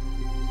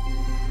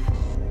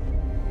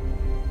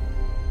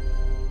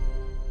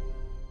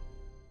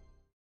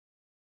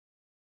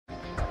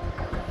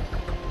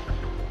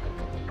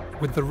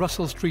 With the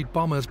Russell Street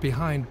bombers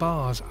behind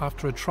bars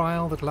after a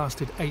trial that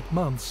lasted 8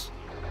 months,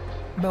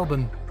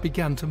 Melbourne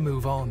began to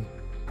move on.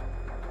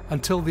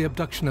 Until the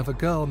abduction of a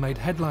girl made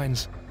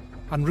headlines,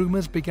 and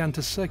rumours began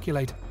to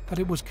circulate that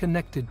it was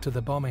connected to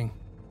the bombing.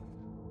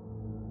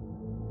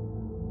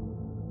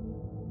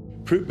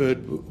 Prue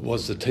Bird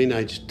was the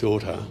teenage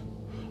daughter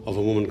of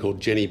a woman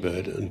called Jenny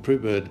Bird, and Prue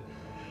Bird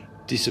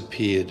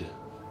disappeared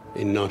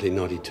in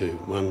 1992.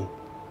 One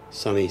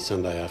sunny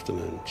Sunday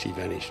afternoon, she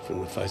vanished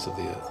from the face of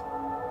the earth.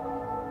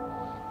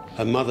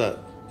 Her mother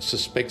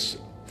suspects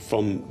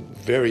from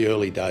very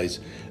early days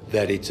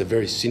that it's a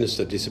very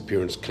sinister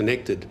disappearance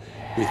connected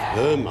with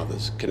her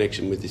mother's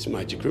connection with this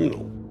major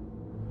criminal.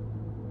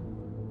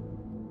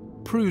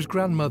 Prue's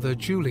grandmother,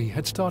 Julie,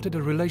 had started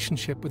a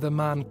relationship with a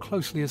man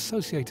closely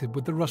associated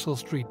with the Russell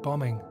Street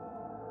bombing.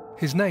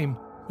 His name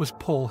was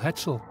Paul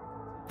Hetzel,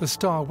 the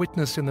star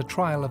witness in the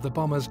trial of the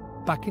bombers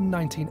back in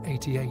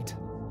 1988.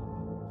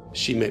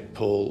 She met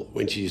Paul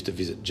when she used to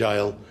visit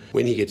jail.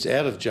 When he gets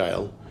out of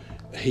jail,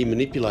 he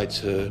manipulates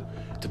her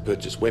to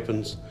purchase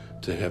weapons,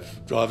 to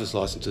have driver's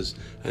licences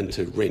and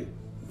to rent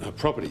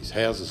properties,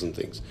 houses and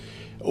things.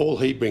 All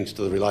he brings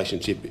to the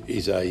relationship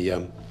is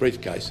a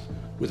briefcase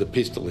with a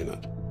pistol in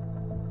it.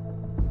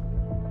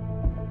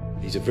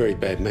 He's a very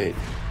bad man.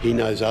 He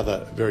knows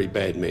other very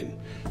bad men.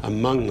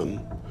 Among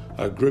them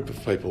are a group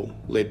of people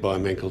led by a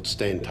man called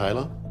Stan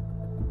Taylor,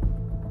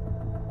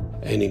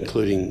 and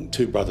including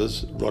two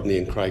brothers, Rodney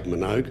and Craig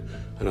Minogue,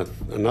 and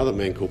another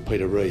man called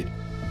Peter Reid.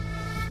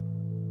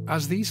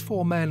 As these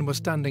four men were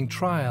standing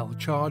trial,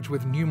 charged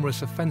with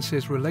numerous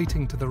offences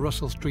relating to the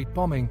Russell Street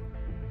bombing,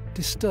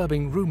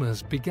 disturbing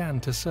rumours began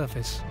to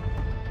surface.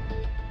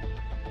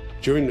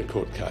 During the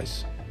court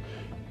case,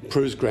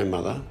 Prue's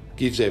grandmother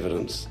gives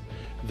evidence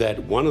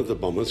that one of the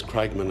bombers,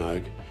 Craig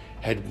Minogue,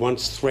 had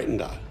once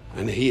threatened her,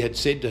 and he had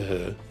said to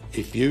her,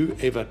 if you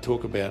ever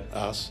talk about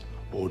us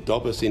or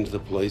dob us into the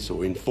police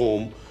or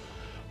inform,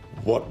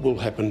 what will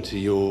happen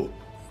to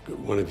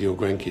one of your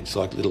grandkids,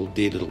 like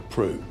dear little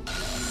Prue?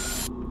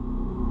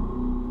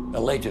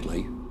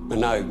 Allegedly,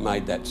 Minogue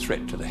made that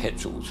threat to the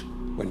Hetzels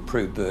when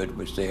Prue Bird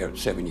was there at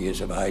 7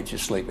 years of age,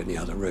 asleep in the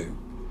other room.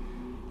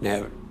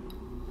 Now,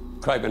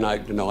 Craig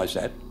Minogue denies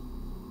that,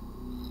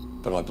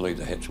 but I believe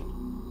the Hetzels.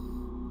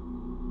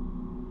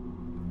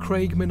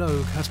 Craig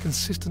Minogue has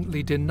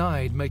consistently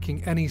denied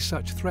making any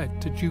such threat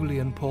to Julie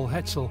and Paul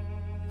Hetzel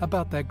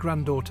about their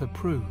granddaughter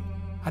Prue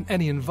and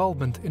any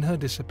involvement in her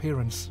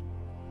disappearance.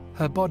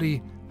 Her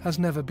body has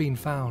never been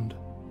found.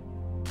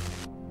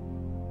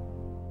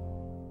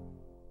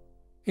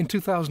 In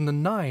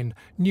 2009,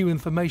 new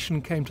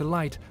information came to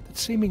light that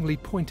seemingly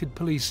pointed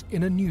police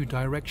in a new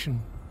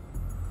direction.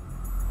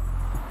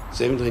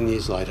 17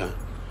 years later,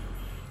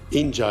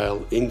 in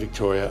jail in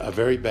Victoria, a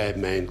very bad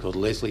man called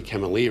Leslie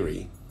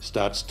Camilleri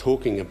starts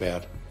talking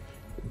about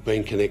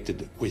being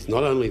connected with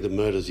not only the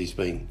murders he's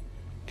been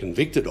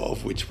convicted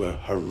of, which were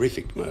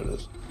horrific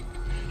murders,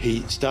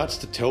 he starts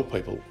to tell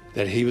people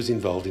that he was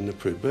involved in the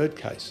Prue Bird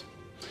case.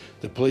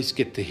 The police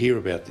get to hear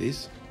about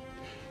this.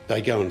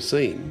 They go and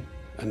see him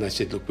and they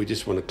said, look, we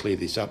just want to clear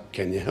this up,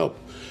 can you help?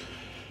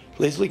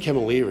 Leslie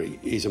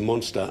Camilleri is a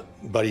monster,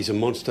 but he's a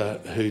monster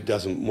who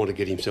doesn't want to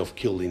get himself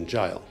killed in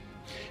jail.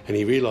 And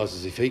he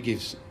realises if he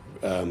gives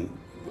a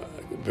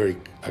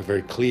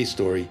very clear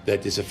story,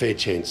 that there's a fair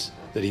chance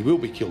that he will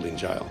be killed in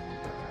jail.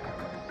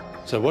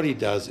 So what he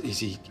does is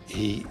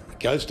he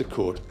goes to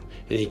court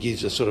and he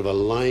gives a sort of a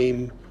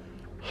lame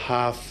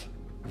half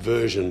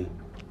version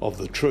of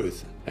the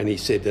truth. And he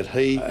said that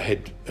he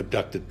had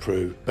abducted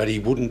Prue, but he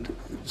wouldn't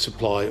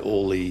supply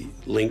all the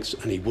links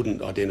and he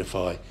wouldn't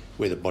identify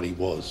where the body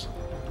was.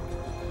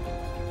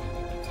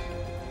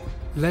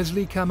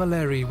 Leslie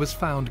Camilleri was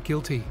found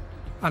guilty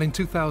and in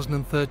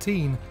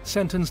 2013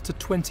 sentenced to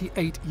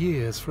 28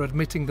 years for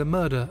admitting the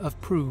murder of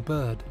Prue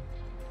Bird.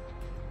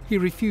 He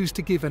refused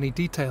to give any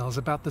details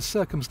about the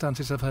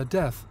circumstances of her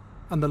death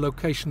and the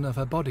location of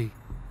her body.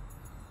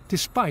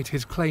 Despite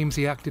his claims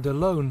he acted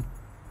alone,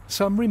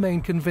 some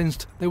remain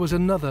convinced there was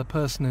another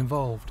person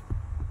involved.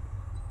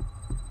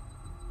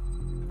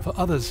 For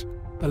others,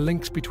 the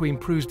links between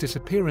Prue's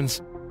disappearance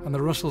and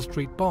the Russell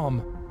Street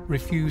bomb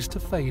refused to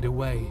fade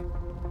away.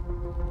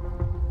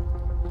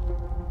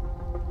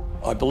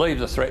 I believe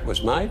the threat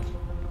was made,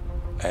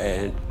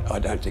 and I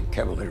don't think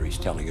Camilleri's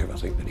telling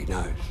everything that he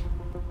knows.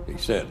 He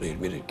certainly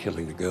admitted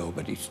killing the girl,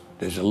 but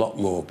there's a lot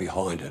more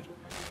behind it.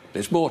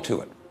 There's more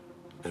to it,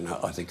 and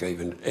I think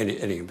even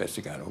any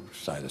investigator will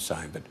say the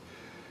same, but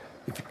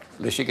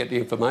unless you get the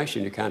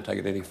information, you can't take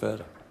it any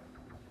further.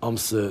 I'm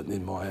certain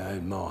in my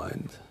own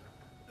mind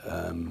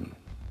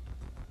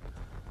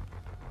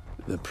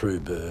that Prue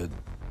Bird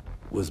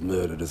was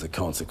murdered as a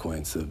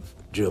consequence of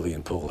Julie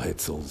and Paul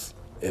Hetzel's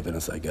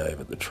evidence they gave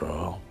at the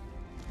trial.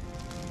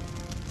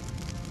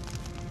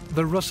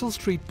 The Russell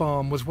Street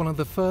bomb was one of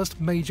the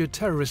first major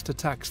terrorist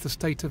attacks the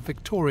state of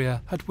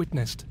Victoria had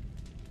witnessed.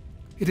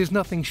 It is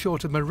nothing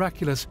short of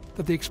miraculous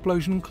that the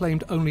explosion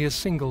claimed only a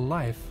single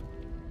life.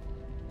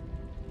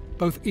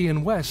 Both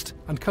Ian West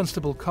and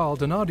Constable Carl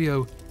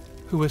Donadio,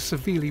 who were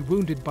severely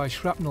wounded by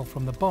shrapnel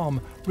from the bomb,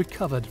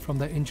 recovered from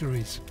their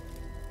injuries.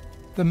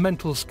 The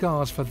mental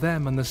scars for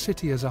them and the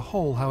city as a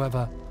whole,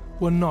 however,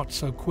 were not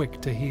so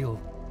quick to heal.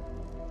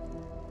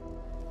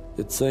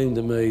 It seemed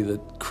to me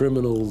that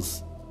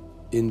criminals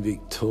in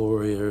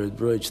Victoria had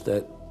reached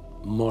that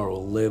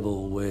moral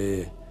level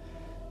where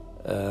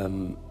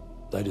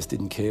they just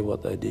didn't care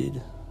what they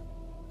did.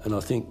 And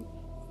I think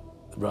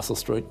Russell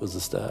Street was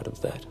the start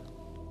of that.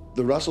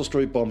 The Russell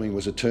Street bombing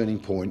was a turning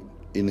point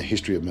in the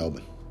history of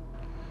Melbourne.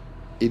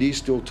 It is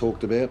still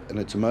talked about, and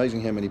it's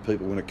amazing how many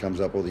people, when it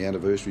comes up or the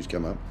anniversaries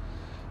come up,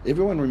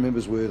 Everyone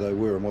remembers where they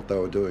were and what they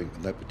were doing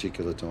at that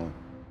particular time.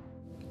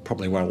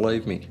 Probably won't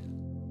leave me.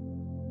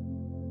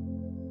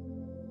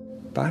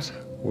 But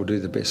we'll do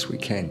the best we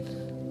can.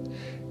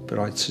 But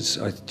I just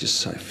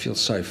feel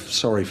so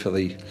sorry for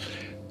the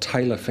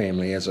Taylor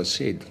family. As I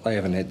said, they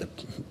haven't had the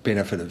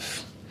benefit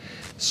of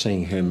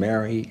seeing her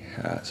marry,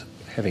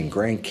 having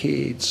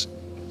grandkids.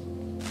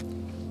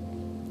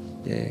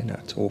 Yeah, no,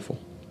 it's awful.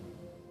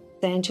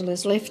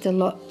 Angela's left a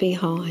lot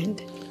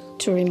behind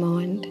to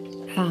remind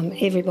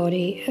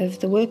everybody of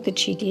the work that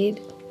she did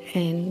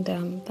and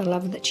the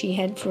love that she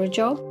had for a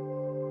job.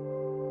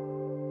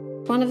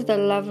 One of the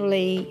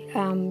lovely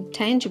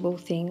tangible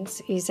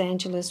things is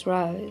Angela's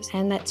Rose,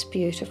 and that's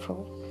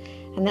beautiful.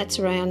 And that's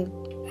around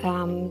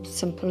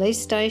some police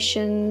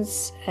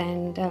stations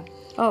and,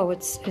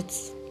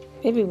 it's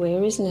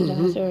everywhere, isn't it,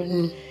 Arthur?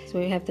 And so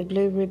we have the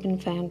Blue Ribbon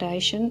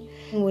Foundation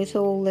with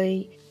all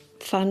the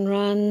fun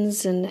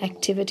runs and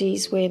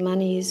activities where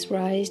money is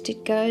raised.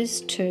 It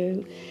goes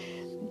to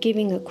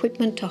giving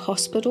equipment to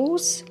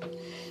hospitals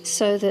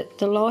so that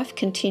the life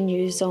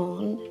continues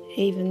on.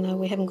 Even though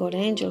we haven't got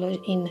Angela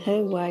in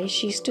her way,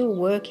 she's still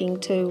working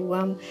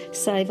to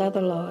save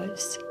other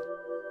lives.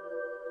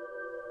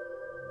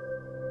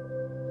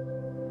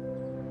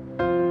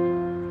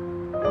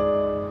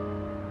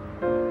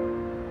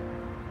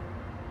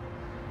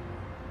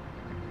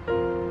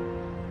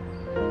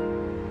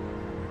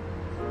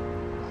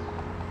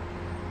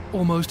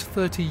 Almost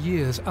 30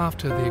 years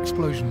after the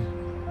explosion,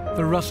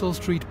 the Russell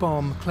Street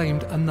bomb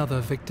claimed another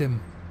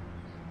victim.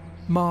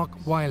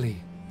 Mark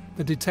Wiley,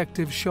 the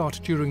detective shot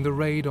during the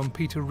raid on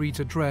Peter Reid's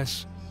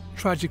address,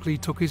 tragically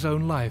took his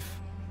own life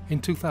in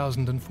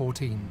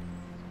 2014.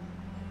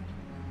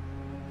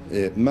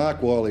 Yeah,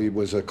 Mark Wiley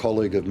was a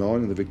colleague of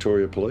mine in the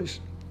Victoria Police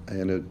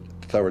and a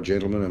thorough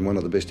gentleman and one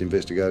of the best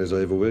investigators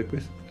I ever worked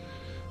with.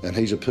 And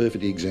he's a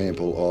perfect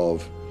example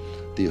of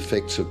the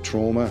effects of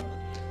trauma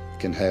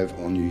can have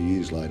on you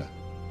years later.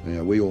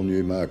 Now, we all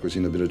knew Mark was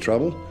in a bit of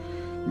trouble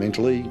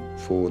mentally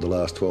for the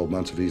last 12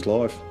 months of his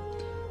life.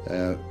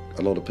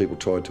 A lot of people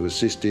tried to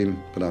assist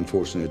him, but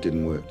unfortunately it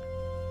didn't work.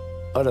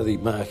 I don't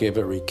think Mark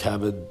ever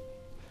recovered.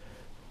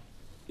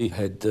 He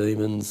had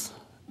demons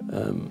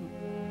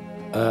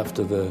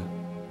after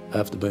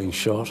being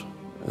shot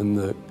and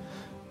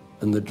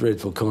the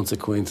dreadful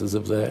consequences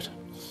of that.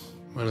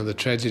 One of the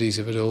tragedies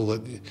of it all,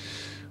 that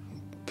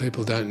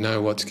people don't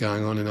know what's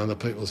going on in other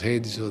people's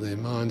heads or their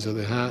minds or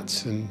their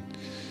hearts, and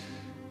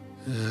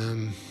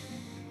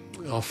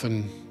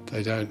often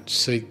they don't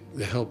seek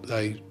the help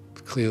they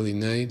clearly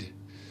need.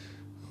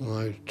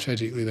 Although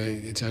tragically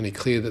it's only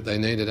clear that they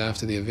need it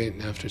after the event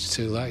and after it's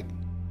too late.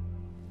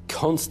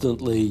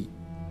 Constantly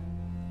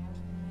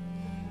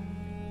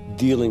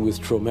dealing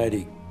with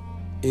traumatic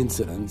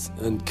incidents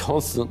and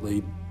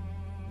constantly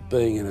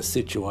being in a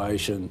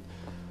situation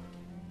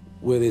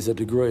where there's a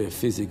degree of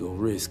physical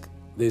risk,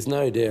 there's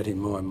no doubt in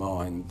my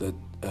mind that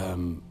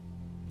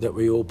that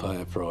we all pay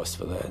a price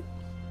for that.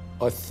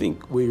 I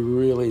think we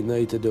really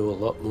need to do a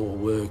lot more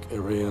work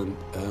around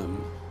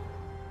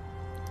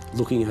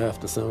looking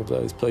after some of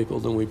those people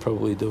than we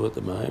probably do at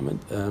the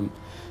moment. And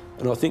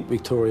I think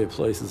Victoria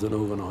Police as an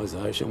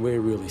organisation, we're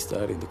really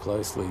starting to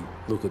closely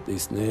look at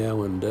this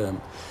now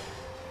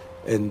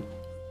and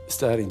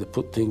starting to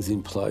put things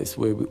in place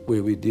where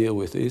we deal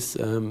with this.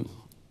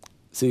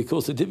 See, of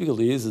course, the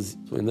difficulty is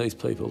when these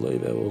people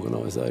leave our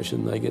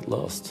organisation, they get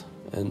lost.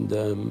 And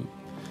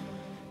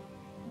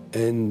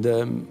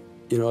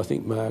you know, I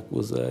think Mark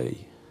was an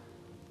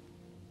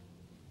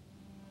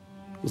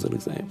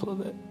example of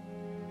that.